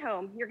machine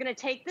home? You're gonna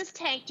take this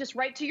tank just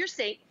right to your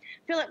sink,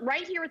 fill it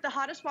right here with the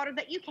hottest water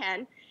that you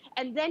can,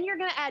 and then you're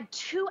gonna add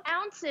 2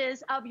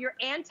 ounces of your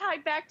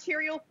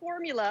antibacterial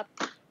formula,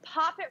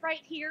 pop it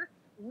right here,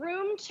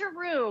 room to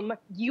room,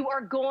 you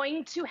are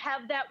going to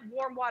have that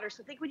warm water.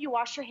 So think when you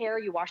wash your hair,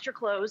 you wash your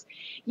clothes,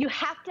 you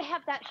have to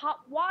have that hot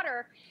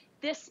water.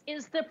 This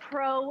is the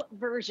pro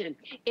version.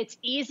 It's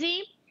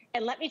easy.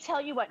 And let me tell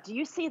you what, do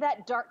you see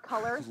that dark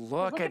color?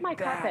 Look at my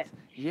carpet.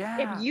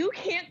 Yeah. If you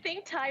can't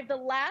think, Ty, the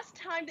last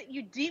time that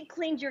you deep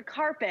cleaned your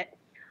carpet,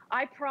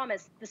 I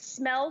promise, the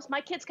smells,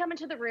 my kids come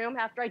into the room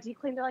after I deep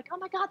clean, they're like, oh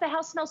my God, the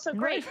house smells so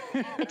great.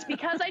 It's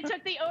because I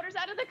took the odors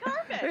out of the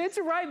carpet. It's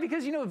right,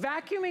 because you know,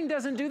 vacuuming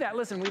doesn't do that.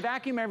 Listen, we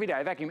vacuum every day.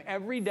 I vacuum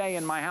every day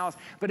in my house,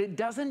 but it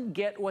doesn't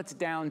get what's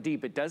down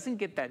deep. It doesn't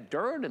get that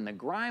dirt and the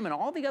grime and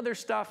all the other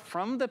stuff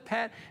from the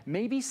pet.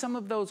 Maybe some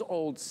of those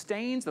old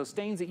stains, those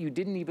stains that you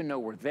didn't even know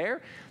were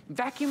there.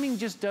 Vacuuming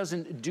just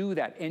doesn't do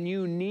that. And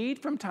you need,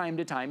 from time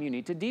to time, you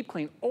need to deep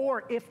clean.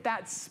 Or if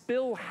that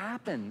spill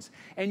happens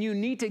and you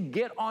need to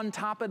get on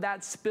top of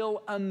that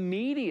spill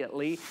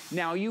immediately,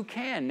 now you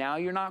can. Now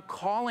you're not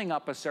calling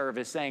up a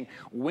service saying,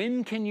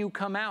 when can you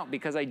come out?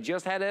 Because I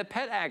just had a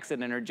pet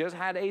accident or just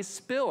had a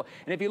spill.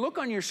 And if you look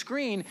on your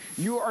screen,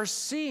 you are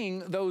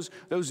seeing those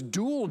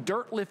dual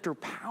dirt lifter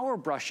power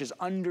brushes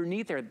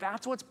underneath there.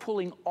 That's what's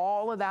pulling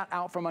all of that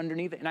out from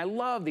underneath it. And I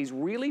love these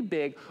really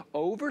big,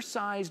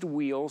 oversized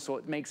wheels, so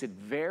it makes it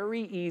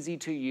very easy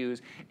to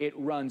use. It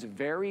runs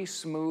very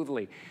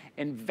smoothly.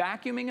 And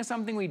vacuuming is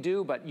something we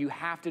do, but you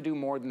have to do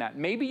more than that.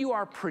 Maybe you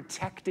are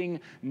protecting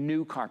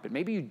new carpet.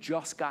 Maybe you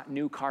just got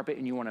new carpet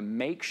and you want to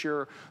make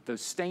sure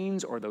those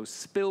stains or those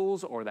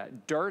spills or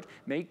that dirt,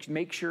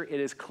 make sure it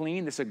is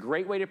clean. This is a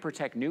great way to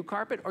protect new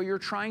carpet. Or you're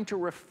trying to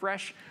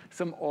refresh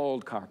some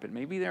old carpet.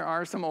 Maybe there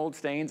are some old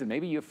stains and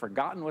maybe you've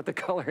forgotten what the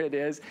color it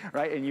is,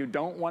 right? And you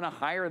don't want to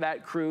hire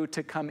that crew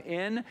to come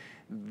in.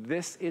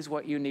 This is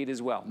what you need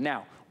as well.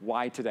 Now,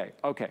 why today?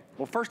 Okay,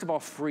 well, first of all,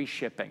 free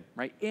shipping,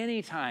 right?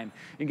 Anytime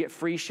you get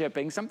free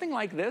shipping, something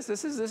like this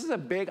is a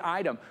big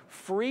item.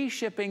 Free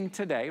shipping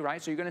today,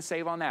 right? So you're gonna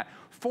save on that.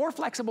 4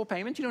 flexible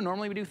payments. You know,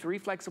 normally we do 3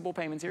 flexible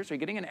payments here, so you're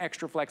getting an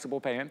extra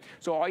flexible payment.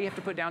 So all you have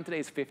to put down today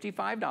is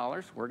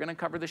 $55. We're gonna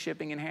cover the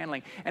shipping and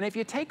handling. And if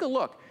you take a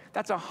look,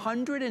 that's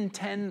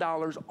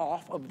 $110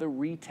 off of the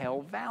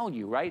retail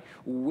value, right?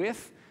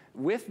 With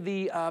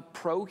the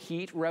Pro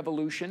Heat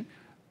Revolution,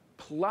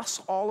 plus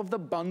all of the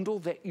bundle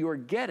that you're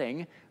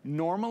getting,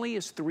 normally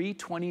is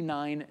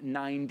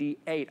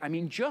 $329.98. I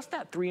mean, just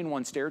that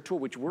 3-in-1 stair tool,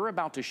 which we're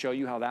about to show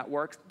you how that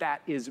works,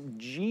 that is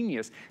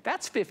genius.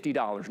 That's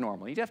 $50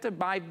 normally. You have to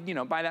buy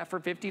that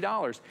for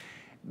 $50.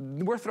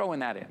 We're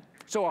throwing that in.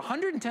 So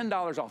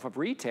 $110 off of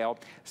retail,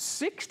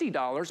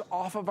 $60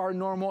 off of our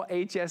normal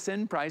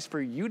HSN price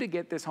for you to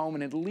get this home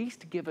and at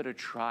least give it a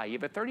try. You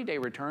have a 30-day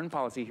return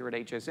policy here at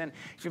HSN.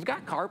 If you've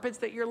got carpets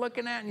that you're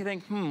looking at and you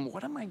think,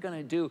 what am I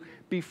gonna do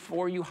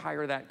before you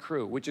hire that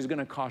crew, which is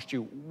gonna cost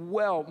you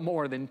well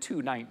more than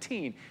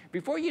 $219.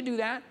 Before you do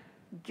that,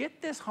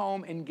 get this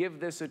home and give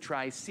this a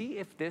try. See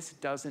if this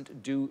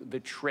doesn't do the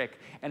trick.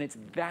 And it's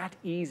that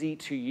easy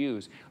to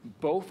use.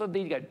 Both of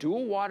these, you got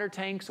dual water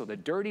tanks, so the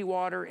dirty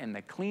water and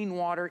the clean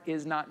water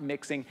is not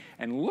mixing.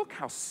 And look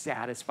how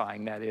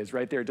satisfying that is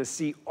right there to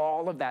see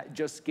all of that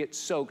just get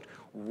soaked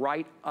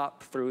right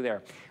up through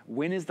there.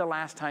 When is the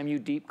last time you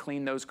deep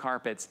cleaned those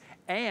carpets?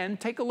 And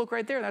take a look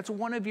right there. That's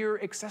one of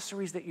your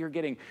accessories that you're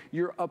getting.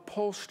 Your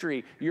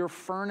upholstery, your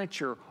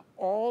furniture,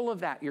 all of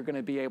that you're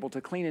gonna be able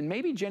to clean. And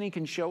maybe Jenny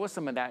can show us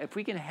some of that. If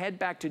we can head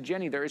back to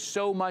Jenny, there is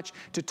so much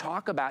to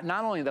talk about,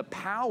 not only the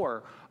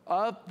power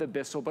of the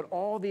Bissell, but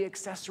all the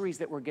accessories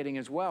that we're getting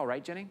as well,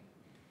 right, Jenny?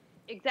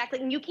 Exactly,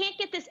 and you can't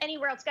get this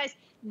anywhere else. Guys,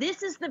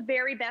 this is the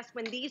very best.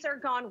 When these are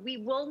gone, we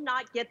will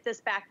not get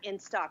this back in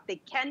stock. They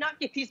cannot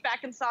get these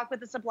back in stock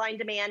with the supply and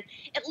demand,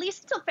 at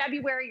least until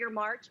February or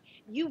March.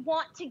 You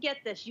want to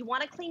get this. You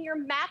want to clean your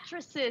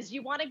mattresses.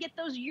 You want to get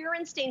those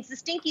urine stains, the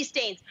stinky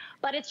stains,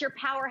 but it's your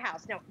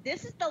powerhouse. Now,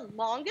 this is the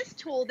longest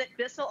tool that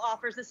Bissell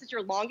offers. This is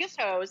your longest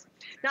hose.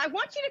 Now, I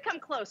want you to come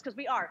close because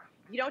we are.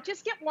 You don't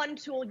just get one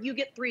tool, you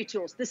get 3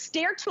 tools. The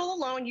stair tool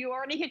alone, you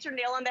already hit your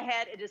nail on the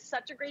head. It is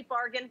such a great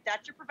bargain.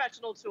 That's your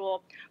professional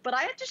tool. But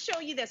I have to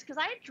show you this because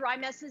I have dry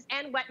messes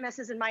and wet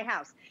messes in my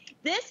house.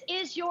 This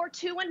is your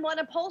 2-in-1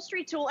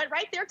 upholstery tool. And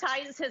right there, Ty,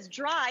 it says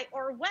dry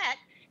or wet.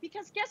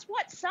 Because guess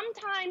what?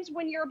 Sometimes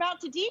when you're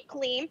about to deep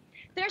clean,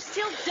 there's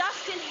still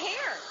dust and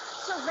hair.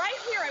 So right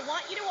here, I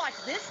want you to watch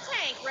this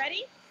tank.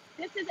 Ready?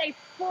 This is a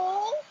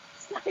full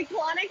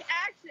cyclonic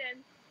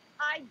action.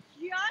 I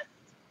just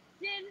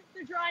did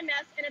the dry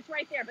mess and it's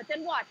right there. But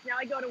then watch, now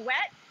I go to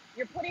wet.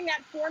 You're putting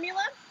that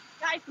formula.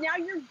 Guys, now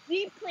you're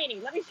deep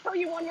cleaning. Let me show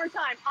you one more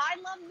time. I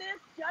love this,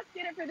 just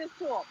did it for this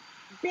tool.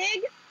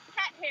 Big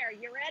pet hair,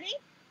 you ready?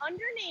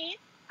 Underneath,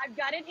 I've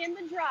got it in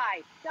the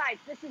dry. Guys,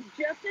 this is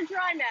just a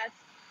dry mess.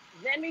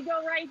 Then we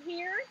go right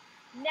here.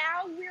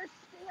 Now we're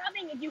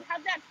scrubbing and you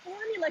have that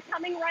formula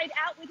coming right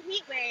out with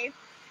Heat Wave.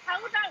 How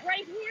about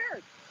right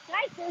here?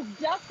 Guys, there's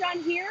dust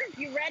on here.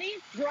 You ready?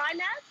 Dry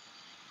mess.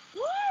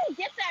 Woo!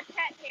 Get that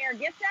pet hair,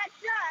 get that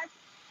dust,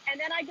 and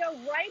then I go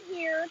right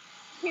here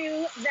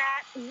to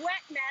that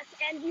wet mess,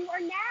 and you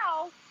are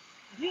now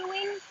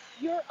doing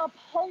your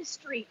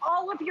upholstery,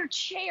 all of your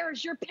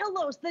chairs, your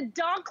pillows, the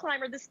dog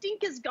climber, the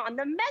stink is gone,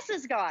 the mess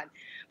is gone.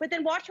 But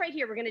then watch right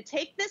here, we're gonna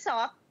take this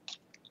off.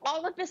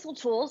 All the Bissell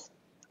tools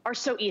are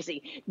so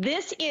easy.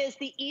 This is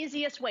the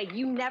easiest way.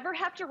 You never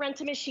have to rent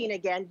a machine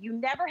again. You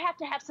never have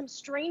to have some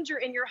stranger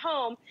in your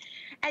home,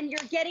 and you're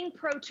getting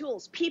pro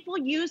tools. People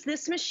use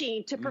this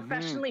machine to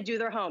professionally do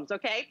their homes,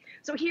 okay?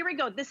 So here we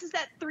go. This is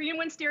that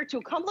 3-in-1 stair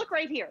tool. Come look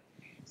right here.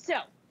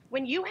 So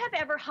when you have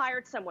ever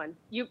hired someone,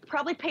 you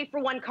probably pay for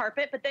one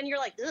carpet, but then you're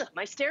like, ugh,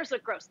 my stairs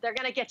look gross. They're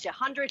gonna get you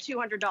 $100,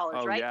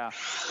 $200, right? Yeah.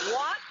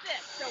 Watch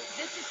this. So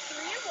this is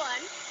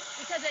 3-in-1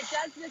 because it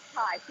does this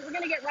tie. So we're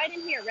gonna get right in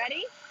here.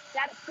 Ready?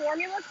 That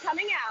formula's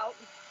coming out.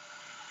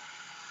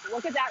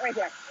 Look at that right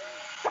there.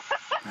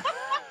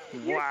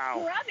 You're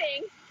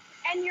scrubbing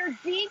and you're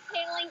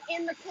detailing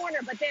in the corner,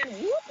 but then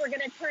whoop, we're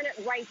gonna turn it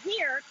right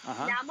here.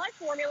 Now my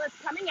formula's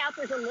coming out.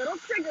 There's a little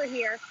trigger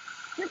here.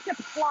 Just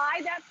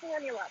apply that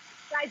formula.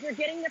 Guys, you're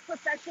getting the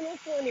professional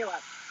formula.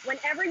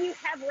 Whenever you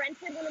have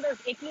rented one of those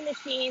icky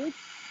machines,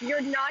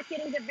 you're not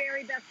getting the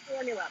very best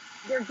formula.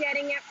 You're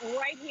getting it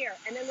right here.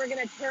 And then we're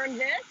gonna turn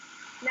this.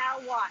 Now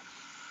watch.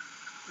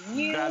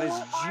 That is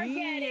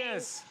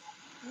genius.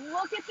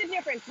 Look at the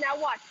difference. Now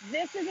watch.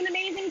 This is an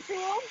amazing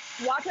tool.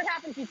 Watch what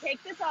happens. You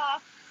take this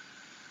off.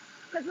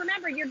 Because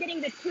remember, you're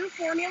getting the 2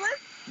 formulas.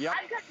 Yep.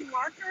 I've got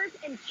markers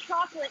and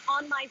chocolate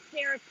on my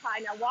stairs tie.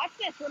 Now watch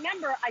this.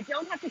 Remember, I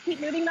don't have to keep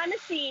moving my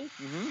machine.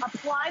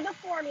 Apply the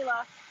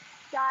formula.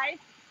 Guys,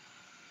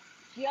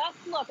 just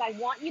look. I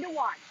want you to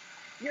watch.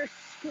 You're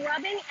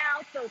scrubbing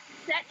out those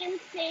set-in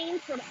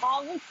stains from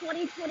all of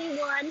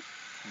 2021.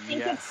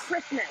 Think of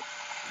Christmas.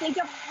 Think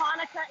of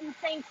Hanukkah and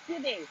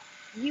Thanksgiving.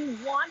 You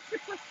want to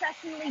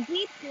professionally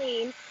deep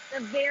clean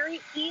the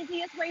very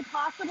easiest way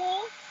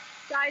possible.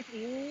 Guys,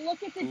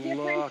 look at the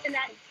difference in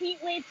that heat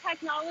wave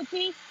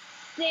technology.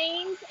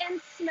 Stains and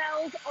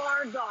smells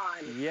are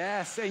gone.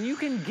 Yes, and you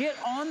can get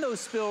on those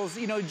spills.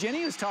 You know,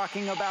 Jenny was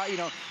talking about, you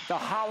know, the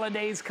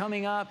holidays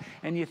coming up,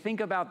 and you think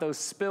about those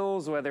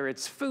spills, whether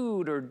it's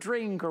food or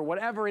drink or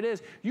whatever it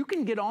is, you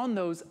can get on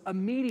those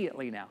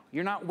immediately now.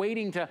 You're not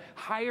waiting to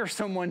hire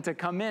someone to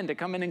come in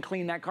and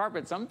clean that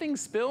carpet. Something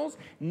spills,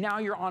 now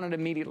you're on it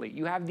immediately.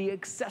 You have the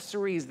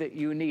accessories that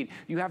you need.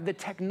 You have the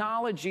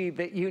technology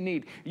that you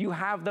need. You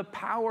have the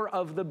power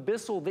of the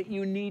Bissell that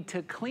you need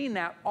to clean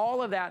that,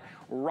 all of that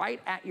right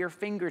at your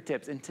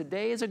fingertips. And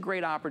today is a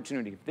great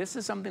opportunity. If this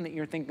is something that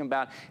you're thinking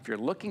about, if you're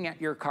looking at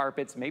your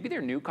carpets, maybe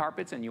they're new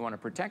carpets and you want to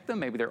protect them,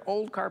 maybe they're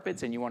old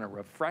carpets and you want to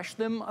refresh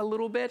them a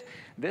little bit,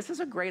 this is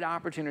a great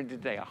opportunity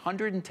today.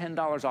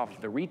 $110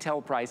 off the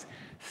retail price,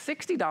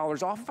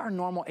 $60 off of our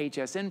normal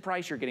HSN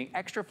price. You're getting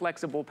extra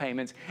flexible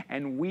payments,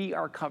 and we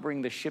are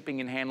covering the shipping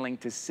and handling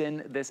to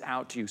send this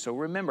out to you. So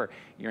remember,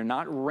 you're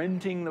not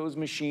renting those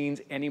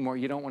machines anymore.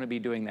 You don't want to be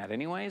doing that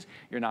anyways.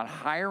 You're not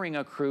hiring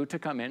a crew to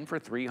come in for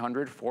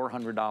 $300,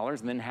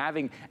 $400 and then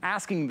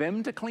asking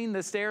them to clean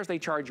the stairs. They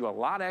charge you a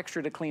lot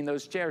extra to clean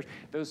those stairs.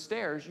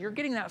 You're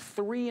getting that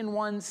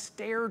 3-in-1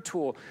 stair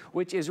tool,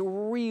 which is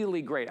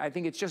really great. I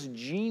think it's just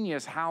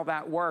genius how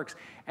that works.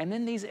 And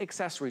then these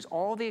accessories,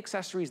 all the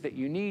accessories that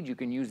you need, you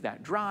can use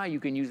that dry, you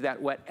can use that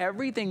wet,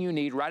 everything you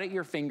need right at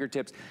your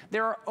fingertips.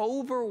 There are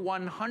over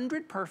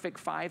 100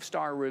 perfect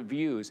 5-star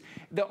reviews.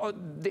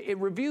 It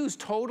reviews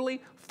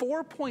totally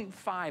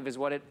 4.5 is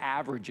what it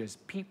averages.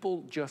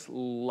 People just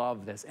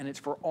love this, and it's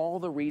for all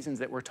the reasons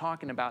that we're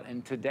talking about,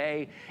 and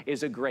today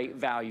is a great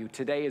value.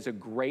 Today is a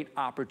great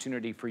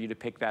opportunity for you to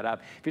pick that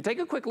up. If you take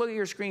a quick look at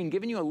your screen,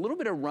 giving you a little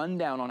bit of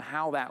rundown on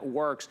how that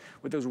works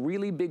with those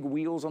really big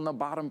wheels on the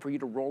bottom for you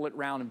to roll it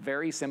around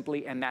very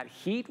simply, and that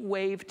heat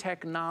wave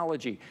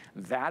technology.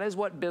 That is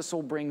what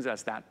Bissell brings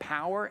us, that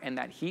power and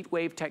that heat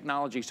wave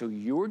technology. So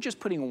you're just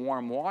putting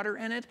warm water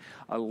in it,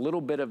 a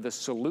little bit of the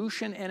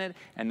solution in it,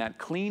 and that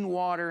clean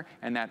water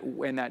and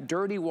that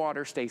dirty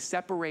water stay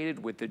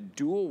separated with the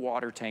dual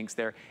water tanks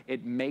there.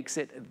 It makes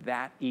it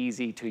that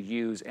easy to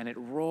use, and it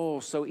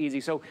rolls so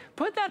easy. So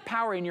put that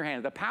power in your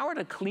hand, the power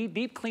to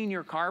deep clean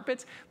your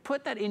carpets.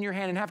 Put that in your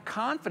hand and have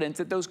confidence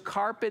that those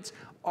carpets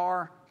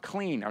are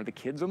clean. Are the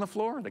kids on the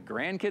floor? Are the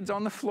grandkids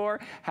on the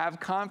floor? Have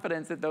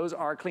confidence that those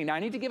are clean. Now,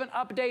 I need to give an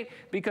update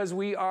because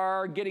we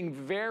are getting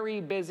very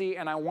busy,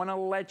 and I want to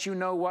let you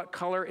know what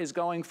color is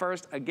going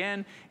first.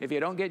 Again, if you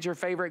don't get your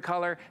favorite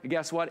color,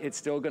 guess what? It's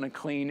still going to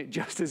clean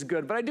just as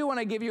good. But I do want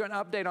to give you an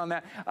update on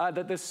that.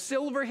 The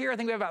silver here, I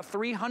think we have about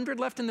 300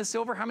 left in the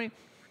silver. How many?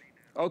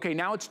 Okay,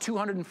 now it's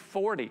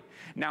 240.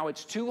 Now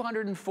it's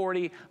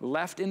 240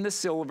 left in the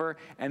silver,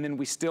 and then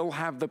we still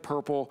have the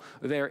purple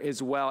there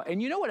as well.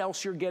 And you know what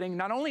else you're getting?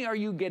 Not only are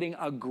you getting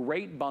a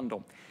great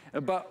bundle,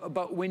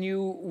 but when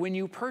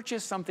you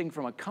purchase something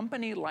from a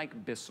company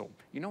like Bissell,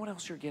 you know what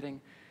else you're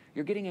getting?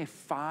 You're getting a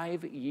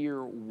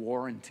 5-year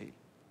warranty.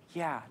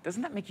 Yeah,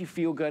 doesn't that make you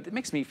feel good? It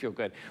makes me feel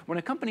good. When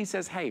a company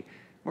says, hey,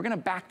 we're gonna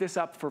back this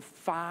up for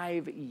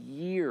 5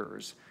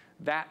 years,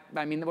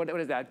 I mean, what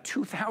is that,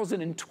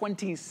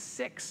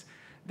 2026,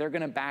 they're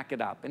gonna back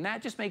it up. And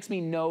that just makes me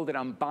know that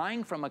I'm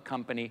buying from a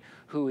company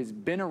who has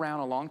been around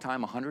a long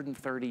time,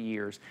 130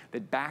 years,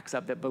 that backs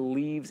up, that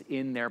believes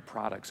in their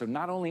product. So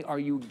not only are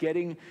you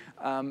getting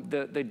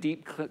the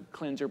deep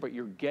cleanser, but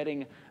you're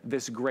getting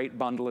this great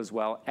bundle as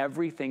well.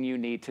 Everything you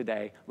need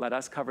today. Let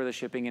us cover the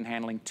shipping and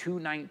handling,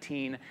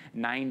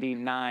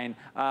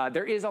 $219.99.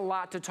 There is a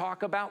lot to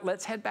talk about.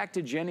 Let's head back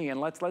to Jenny and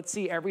let's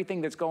see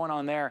everything that's going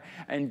on there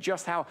and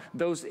just how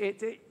it's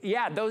a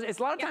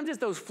lot of times it's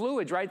those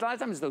fluids, right? A lot of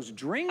times it's those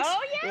drinks. Oh,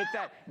 yeah.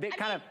 It's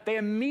that, they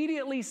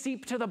immediately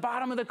seep to the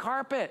bottom of the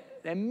carpet.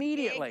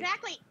 Immediately.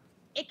 Exactly.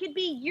 It could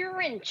be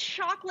urine,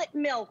 chocolate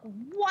milk,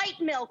 white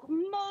milk,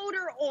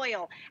 motor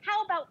oil.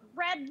 How about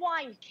red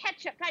wine,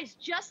 ketchup? Guys,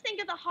 just think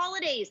of the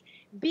holidays.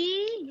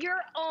 Be your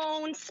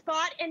own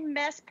spot and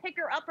mess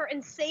picker-upper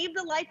and save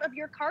the life of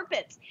your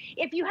carpets.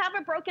 If you have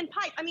a broken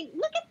pipe, I mean,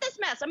 look at this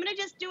mess. I'm going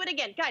to just do it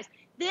again. Guys,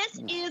 this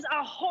is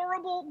a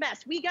horrible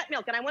mess. We got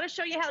milk, and I want to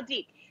show you how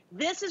deep.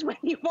 This is when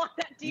you want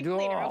that deep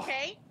cleaner,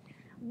 okay?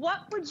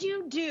 What would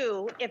you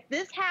do if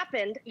this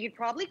happened? You'd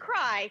probably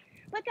cry.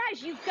 But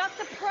guys, you've got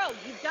the pro,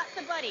 you've got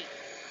the buddy.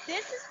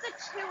 This is the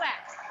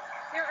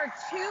 2X. There are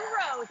 2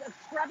 rows of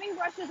scrubbing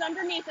brushes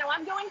underneath. Now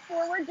I'm going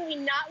forward. Do we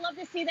not love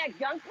to see that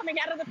gunk coming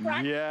out of the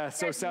front? Yeah,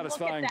 so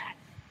satisfying. Look at that.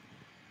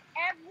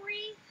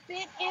 Every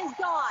bit is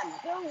gone.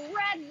 The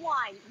red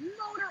wine,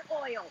 motor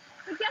oil.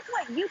 But guess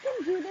what? You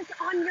can do this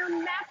on your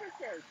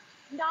mattresses.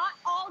 Not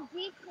all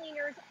deep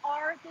cleaners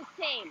are the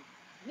same.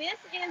 This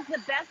is the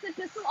best that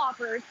Bissell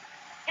offers.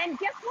 And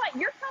guess what?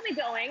 You're probably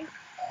going,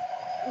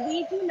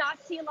 we do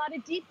not see a lot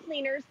of deep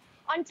cleaners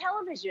on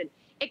television.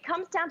 It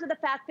comes down to the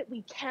fact that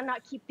we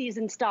cannot keep these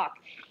in stock.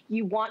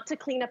 You want to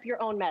clean up your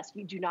own mess.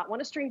 You do not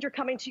want a stranger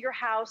coming to your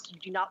house. You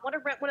do not want to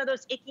rent one of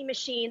those icky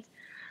machines.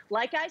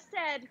 Like I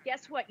said,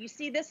 guess what? You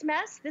see this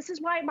mess? This is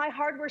why my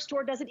hardware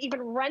store doesn't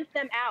even rent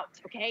them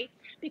out, okay?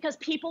 Because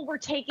people were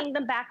taking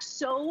them back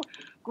so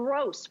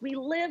gross. We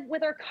live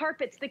with our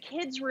carpets, the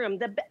kids' room,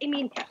 I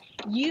mean,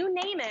 you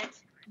name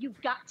it,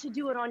 you've got to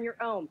do it on your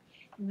own.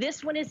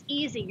 This one is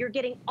easy. You're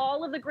getting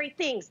all of the great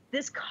things.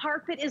 This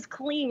carpet is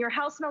clean. Your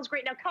house smells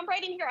great. Now come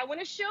right in here. I want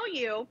to show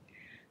you,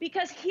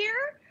 because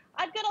here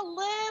I've got a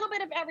little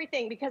bit of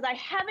everything, because I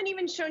haven't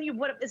even shown you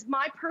what is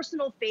my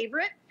personal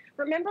favorite.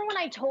 Remember when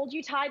I told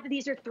you, Ty, that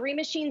these are 3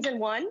 machines in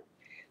one?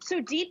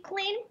 So deep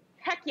clean,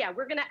 heck yeah,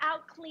 we're gonna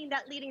out clean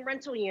that leading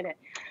rental unit.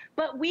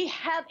 But we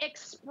have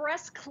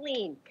express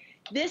clean.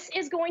 This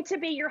is going to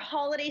be your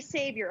holiday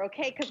savior,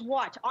 okay? Because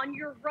watch, on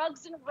your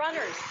rugs and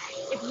runners,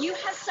 if you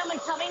have someone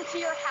coming to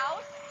your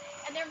house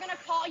and they're gonna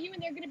call you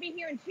and they're gonna be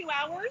here in 2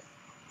 hours,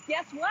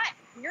 guess what?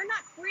 You're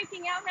not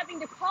freaking out having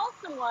to call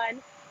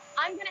someone.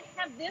 I'm gonna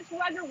have this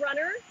rug or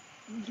runner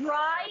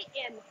dry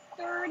in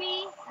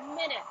 30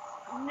 minutes.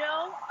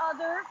 No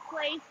other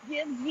place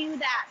gives you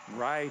that.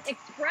 Right.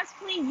 Express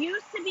clean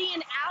used to be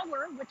an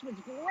hour, which was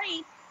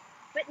great,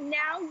 but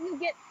now you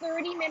get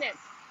 30 minutes.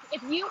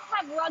 If you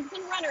have rugs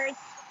and runners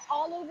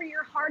all over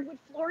your hardwood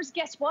floors,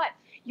 guess what?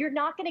 You're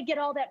not gonna get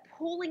all that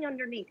pooling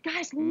underneath.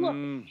 Guys, look,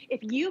 if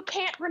you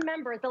can't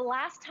remember the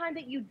last time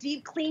that you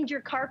deep cleaned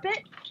your carpet,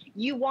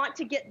 you want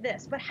to get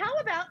this. But how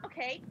about,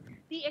 okay,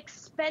 the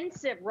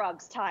expensive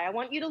rugs, Ty? I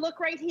want you to look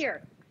right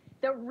here.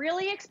 The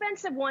really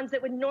expensive ones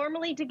that would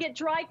normally to get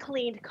dry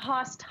cleaned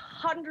cost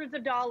hundreds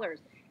of dollars.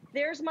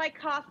 There's my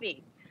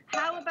coffee.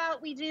 How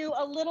about we do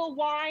a little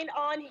wine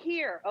on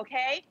here,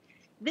 okay?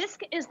 This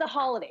is the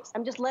holidays.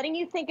 I'm just letting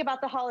you think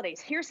about the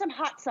holidays. Here's some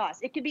hot sauce.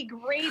 It could be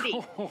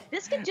gravy.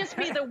 This could just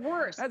be the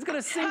worst. That's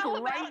gonna sink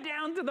right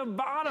down to the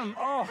bottom.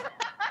 Oh.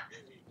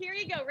 Here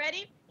you go,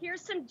 ready?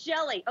 Here's some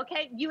jelly,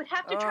 okay? You would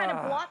have to try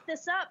to blot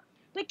this up.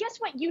 But guess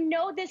what? You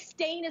know this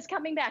stain is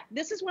coming back.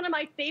 This is one of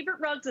my favorite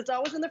rugs. It's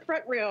always in the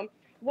front room.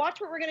 Watch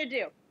what we're gonna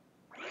do.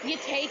 You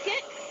take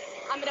it.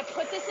 I'm gonna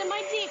put this in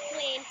my deep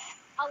clean.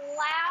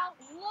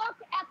 Look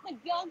at the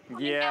gunk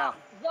coming out.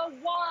 The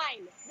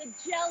wine, the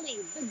jelly,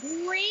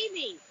 the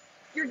gravy.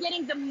 You're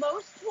getting the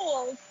most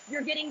tools.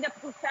 You're getting the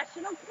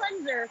professional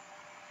cleanser.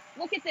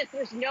 Look at this.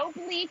 There's no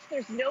bleach.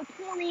 There's no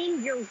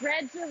chlorine. Your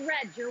reds are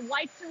red. Your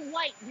whites are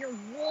white. Your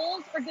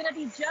wools are gonna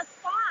be just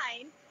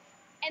fine.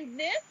 And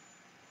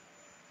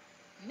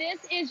this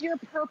is your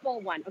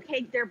purple one,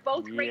 okay? They're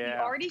both great. You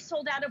already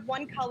sold out of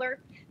one color.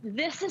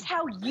 This is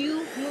how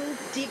you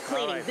move deep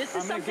cleaning. Right, this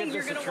is something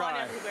you're gonna want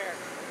everywhere.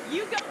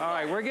 You go. All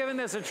right, we're giving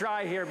this a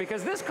try here,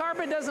 because this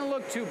carpet doesn't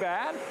look too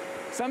bad.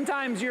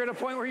 Sometimes you're at a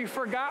point where you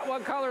forgot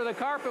what color the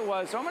carpet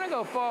was, so I'm gonna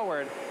go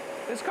forward.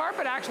 This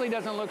carpet actually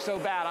doesn't look so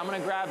bad. I'm gonna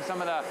grab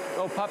some of the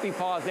little puppy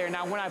paws there.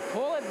 Now, when I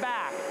pull it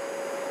back,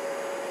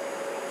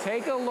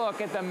 take a look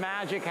at the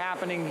magic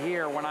happening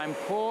here when I'm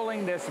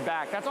pulling this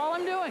back. That's all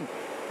I'm doing.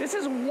 This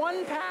is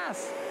one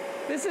pass.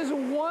 This is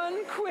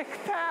one quick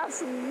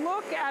pass.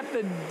 Look at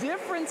the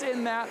difference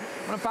in that.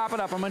 I'm gonna pop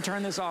it up. I'm gonna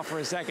turn this off for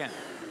a second.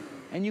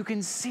 And you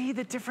can see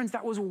the difference.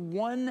 That was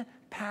one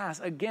pass.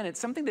 Again, it's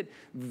something that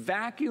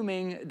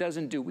vacuuming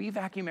doesn't do. We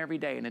vacuum every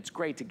day, and it's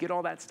great to get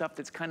all that stuff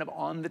that's kind of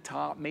on the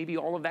top, maybe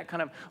all of that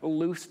kind of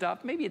loose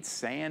stuff. Maybe it's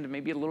sand,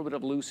 maybe a little bit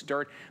of loose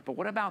dirt. But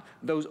what about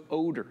those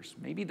odors?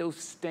 Maybe those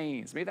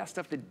stains, maybe that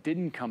stuff that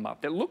didn't come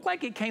up, that looked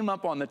like it came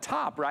up on the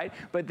top, right?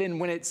 But then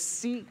when it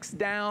seeps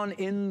down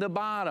in the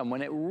bottom,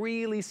 when it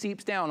really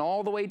seeps down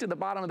all the way to the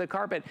bottom of the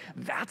carpet,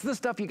 that's the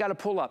stuff you gotta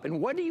pull up.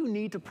 And what do you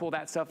need to pull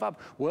that stuff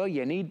up? Well,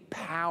 you need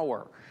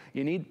power.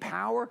 You need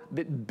power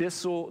that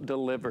Bissell delivers.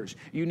 delivers.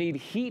 You need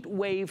heat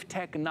wave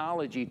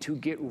technology to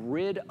get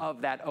rid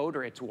of that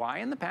odor. It's why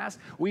in the past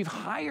we've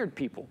hired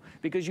people,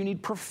 because you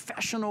need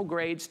professional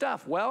grade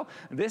stuff. Well,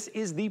 this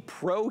is the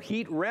Pro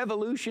Heat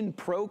Revolution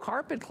Pro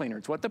Carpet Cleaner.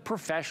 It's what the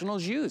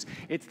professionals use.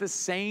 It's the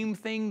same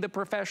thing the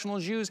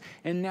professionals use,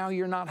 and now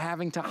you're not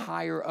having to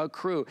hire a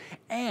crew.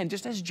 And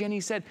just as Jenny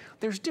said,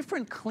 there's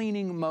different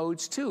cleaning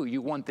modes too.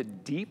 You want the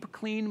deep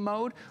clean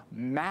mode,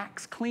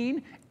 max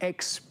clean,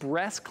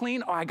 express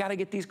clean. Oh, I gotta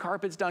get these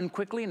carpets done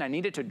quickly and I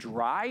need it to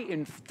dry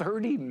in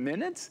 30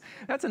 minutes.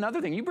 That's another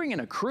thing. You bring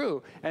in a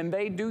crew and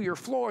they do your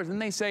floors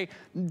and they say,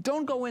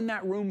 don't go in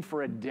that room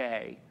for a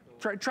day.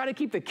 Try to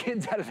keep the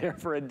kids out of there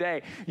for a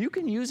day. You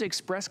can use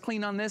Express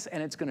Clean on this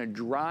and it's gonna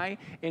dry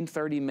in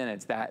 30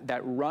 minutes.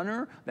 That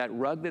runner, that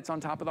rug that's on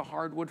top of the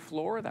hardwood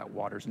floor, that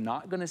water's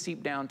not gonna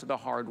seep down to the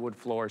hardwood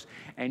floors,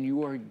 and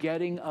you are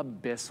getting a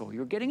Bissell.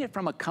 You're getting it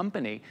from a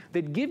company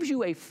that gives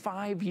you a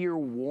 5-year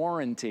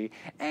warranty.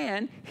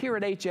 And here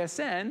at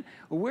HSN,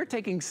 we're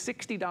taking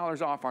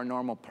 $60 off our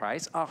normal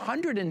price,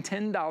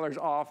 $110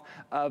 off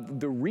of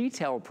the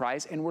retail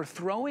price, and we're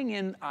throwing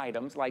in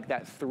items like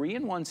that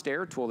 3-in-1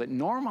 stair tool that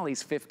normally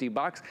is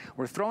 $50.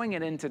 We're throwing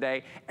it in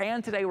today,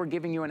 and today we're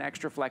giving you an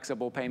extra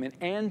flexible payment,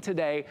 and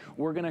today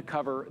we're gonna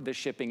cover the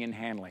shipping and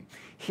handling.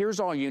 Here's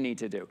all you need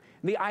to do.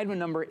 The item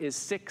number is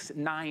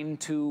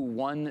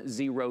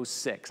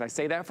 692106. I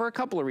say that for a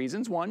couple of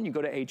reasons. One, you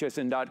go to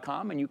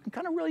hsn.com and you can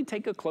kind of really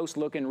take a close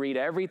look and read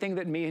everything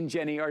that me and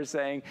Jenny are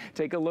saying.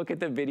 Take a look at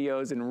the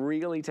videos and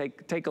really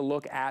take a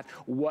look at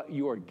what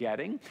you're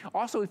getting.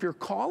 Also, if you're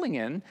calling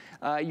in,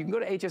 you can go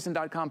to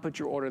hsn.com, put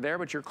your order there,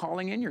 but you're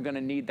calling in, you're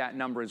gonna need that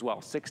number as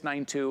well,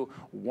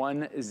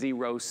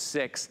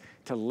 692106,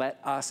 to let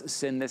us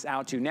send this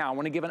out to you. Now, I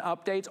wanna give an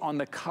update on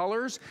the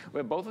colors. We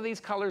have both of these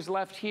colors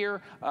left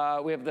here.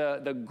 We have the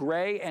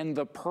gray and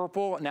the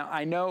purple. Now,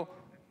 I know,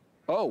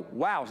 oh,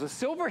 wow, the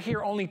silver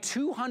here, only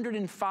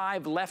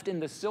 205 left in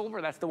the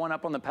silver. That's the one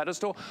up on the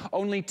pedestal.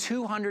 Only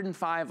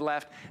 205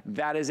 left.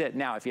 That is it.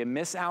 Now, if you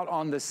miss out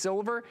on the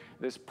silver,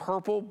 this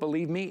purple,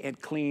 believe me, it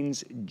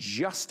cleans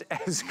just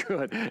as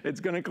good.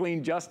 It's gonna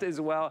clean just as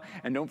well.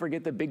 And don't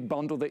forget the big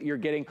bundle that you're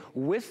getting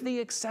with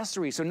the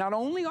accessories. So not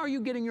only are you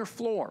getting your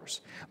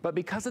floors, but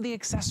because of the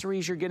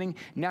accessories you're getting,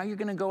 now you're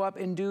gonna go up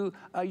and do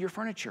your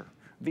furniture,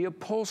 the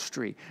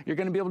upholstery. You're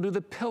gonna be able to do the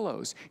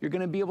pillows. You're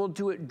gonna be able to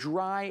do it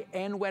dry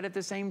and wet at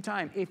the same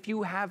time. If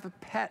you have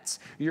pets,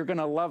 you're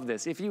gonna love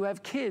this. If you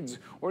have kids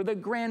or the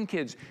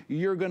grandkids,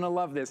 you're gonna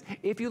love this.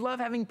 If you love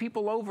having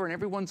people over and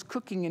everyone's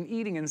cooking and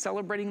eating and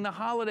celebrating the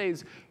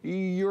holidays,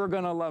 you're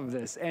gonna love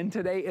this. And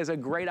today is a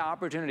great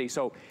opportunity.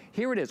 So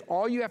here it is.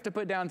 All you have to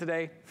put down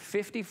today,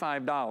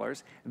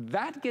 $55.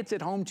 That gets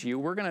it home to you.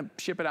 We're gonna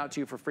ship it out to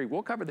you for free.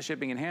 We'll cover the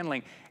shipping and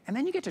handling, and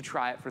then you get to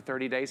try it for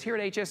 30 days. Here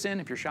at HSN,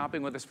 if you're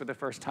shopping with us for the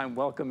first time,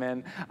 welcome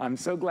in. I'm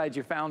so glad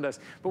you found us.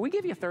 But we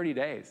give you 30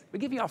 days. We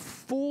give you a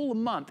full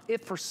month.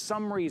 If for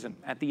some reason,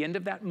 at the end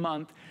of that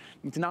month,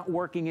 it's not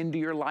working into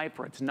your life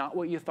or it's not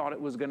what you thought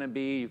it was gonna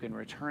be, you can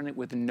return it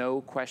with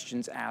no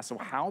questions asked. So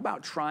how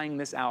about trying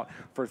this out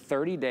for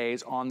 30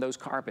 days on those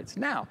carpets?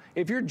 Now,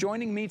 if you're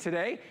joining me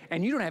today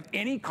and you don't have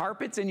any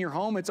carpets in your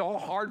home, it's all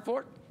hard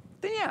floor,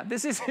 then yeah,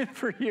 this is it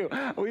for you.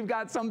 We've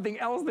got something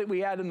else that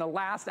we had in the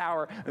last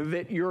hour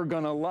that you're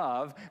gonna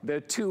love,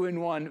 the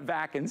 2-in-1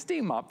 vac and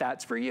steam mop.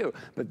 That's for you.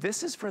 But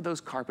this is for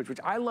those carpets, which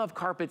I love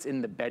carpets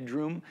in the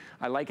bedroom.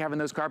 I like having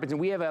those carpets, and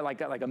we have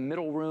like a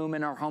middle room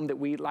in our home that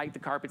we like the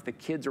carpets. The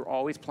kids are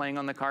always playing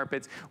on the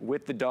carpets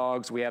with the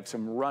dogs. We have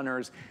some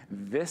runners.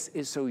 This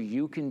is so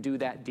you can do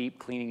that deep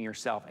cleaning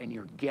yourself, and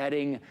you're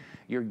getting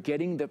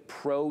the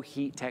Pro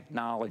Heat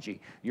technology.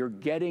 You're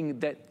getting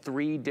that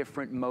 3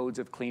 different modes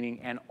of cleaning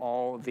and all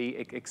the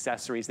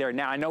accessories there.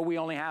 Now, I know we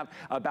only have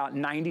about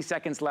 90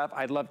 seconds left.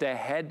 I'd love to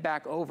head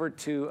back over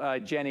to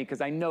Jenny, because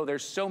I know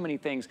there's so many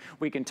things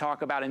we can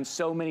talk about in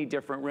so many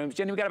different rooms.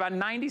 Jenny, we got about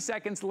 90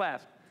 seconds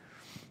left.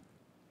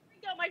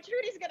 My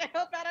Trudy's gonna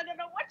help out. I don't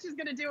know what she's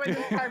gonna do with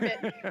this carpet.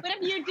 But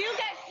if you do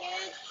get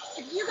kids,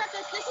 if you got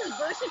this is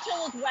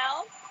versatile as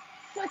well.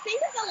 So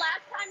think of the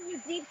last time you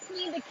deep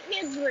cleaned the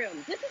kids'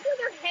 room. This is where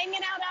they're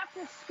hanging out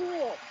after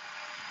school.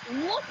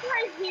 Look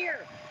right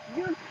here.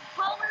 Your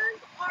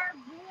colors are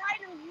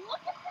brighter.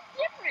 Look at the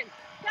difference.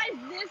 Guys,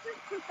 this is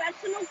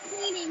professional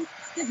cleaning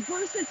that's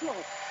versatile.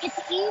 It's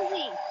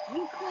easy.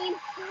 You clean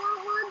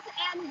forwards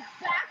and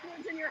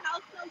backwards and your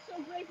house smells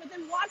so great. But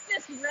then watch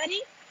this.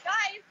 Ready?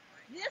 Guys,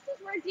 this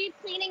is where deep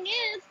cleaning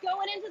is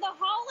going into the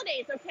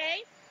holidays,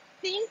 okay?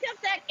 Think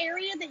of that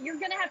area that you're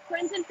going to have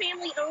friends and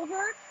family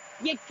over.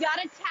 You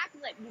gotta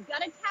tackle it. You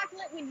gotta tackle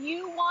it when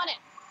you want it.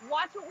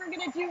 Watch what we're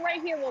gonna do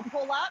right here. We'll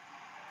pull up.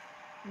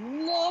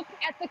 Look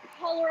at the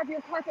color of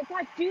your carpet.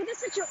 God, do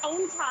this at your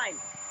own time.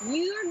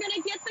 You're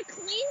gonna get the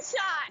clean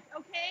shot,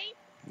 okay?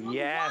 Those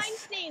wine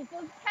stains,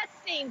 those pet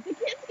stains, the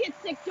kids get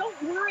sick,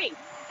 don't worry.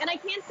 And I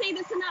can't say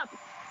this enough.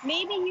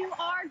 Maybe you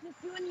are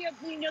just doing your,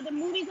 the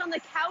movies on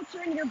the couch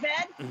or in your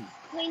bed.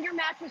 Clean your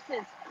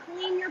mattresses,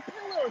 clean your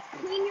pillows,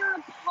 clean your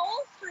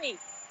upholstery,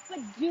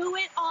 but do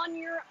it on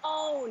your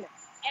own.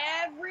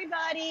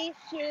 Everybody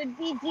should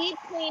be deep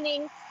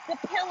cleaning the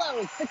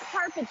pillows, the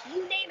carpets,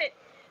 you name it.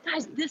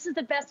 Guys, this is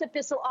the best that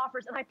Bissell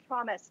offers, and I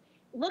promise.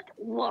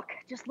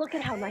 Just look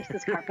at how nice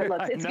this carpet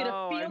looks. It's going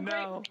to feel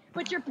great,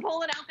 but you're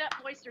pulling out that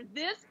moisture.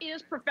 This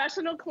is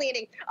professional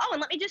cleaning. Oh,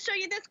 and let me just show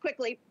you this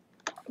quickly.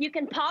 You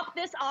can pop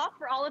this off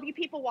for all of you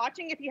people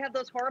watching. If you have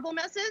those horrible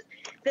messes,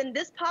 then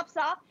this pops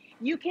off.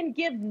 You can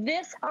give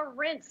this a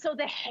rinse so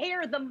the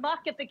hair, the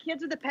muck, if the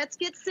kids or the pets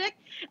get sick.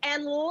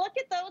 And look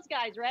at those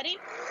guys. Ready?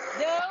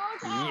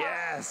 Those are.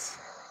 Yes.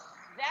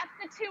 That's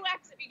the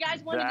 2X if you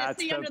guys wanted to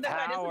see under the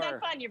hood. Isn't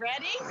that fun? You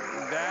ready?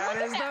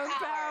 That is the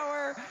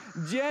power.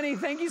 Jenny,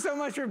 thank you so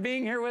much for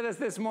being here with us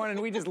this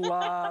morning. We just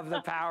love the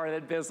power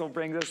that Bissell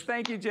brings us.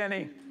 Thank you,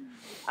 Jenny.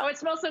 Oh, it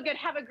smells so good.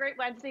 Have a great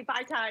Wednesday.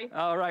 Bye, Ty.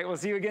 All right, we'll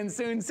see you again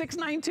soon.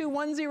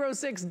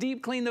 692-106.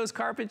 Deep clean those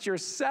carpets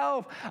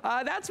yourself.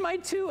 That's my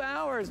 2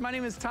 hours. My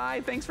name is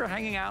Ty. Thanks for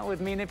hanging out with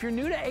me. And if you're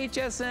new to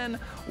HSN,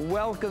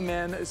 welcome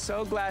in.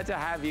 So glad to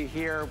have you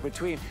here.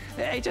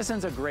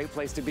 HSN's a great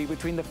place to be.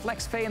 Between the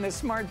Flex Pay and the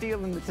Smart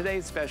Deal and the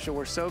Today's Special,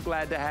 we're so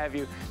glad to have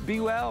you. Be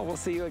well. We'll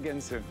see you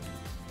again soon.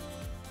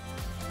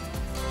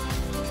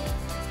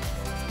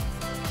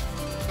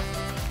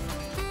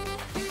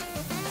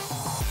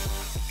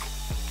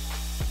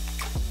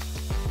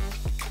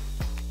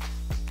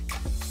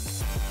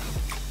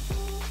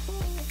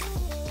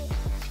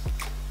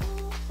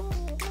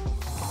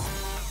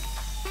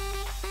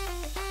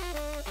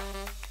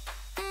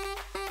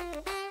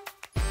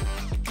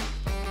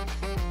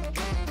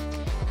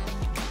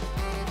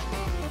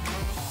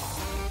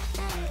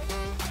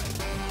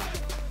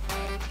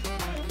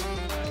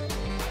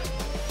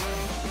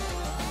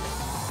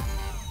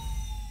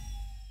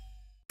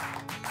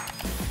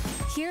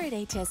 Here at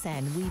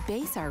HSN, we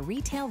base our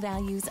retail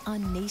values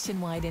on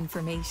nationwide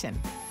information.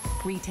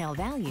 Retail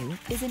value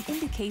is an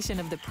indication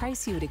of the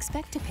price you would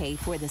expect to pay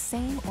for the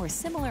same or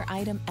similar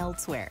item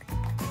elsewhere,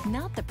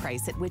 not the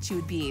price at which you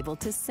would be able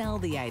to sell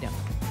the item.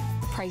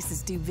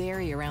 Prices do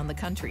vary around the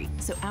country,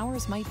 so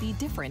ours might be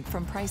different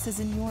from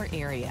prices in your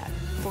area.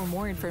 For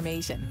more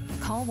information,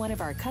 call one of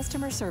our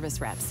customer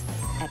service reps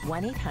at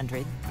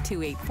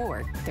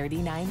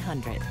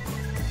 1-800-284-3900.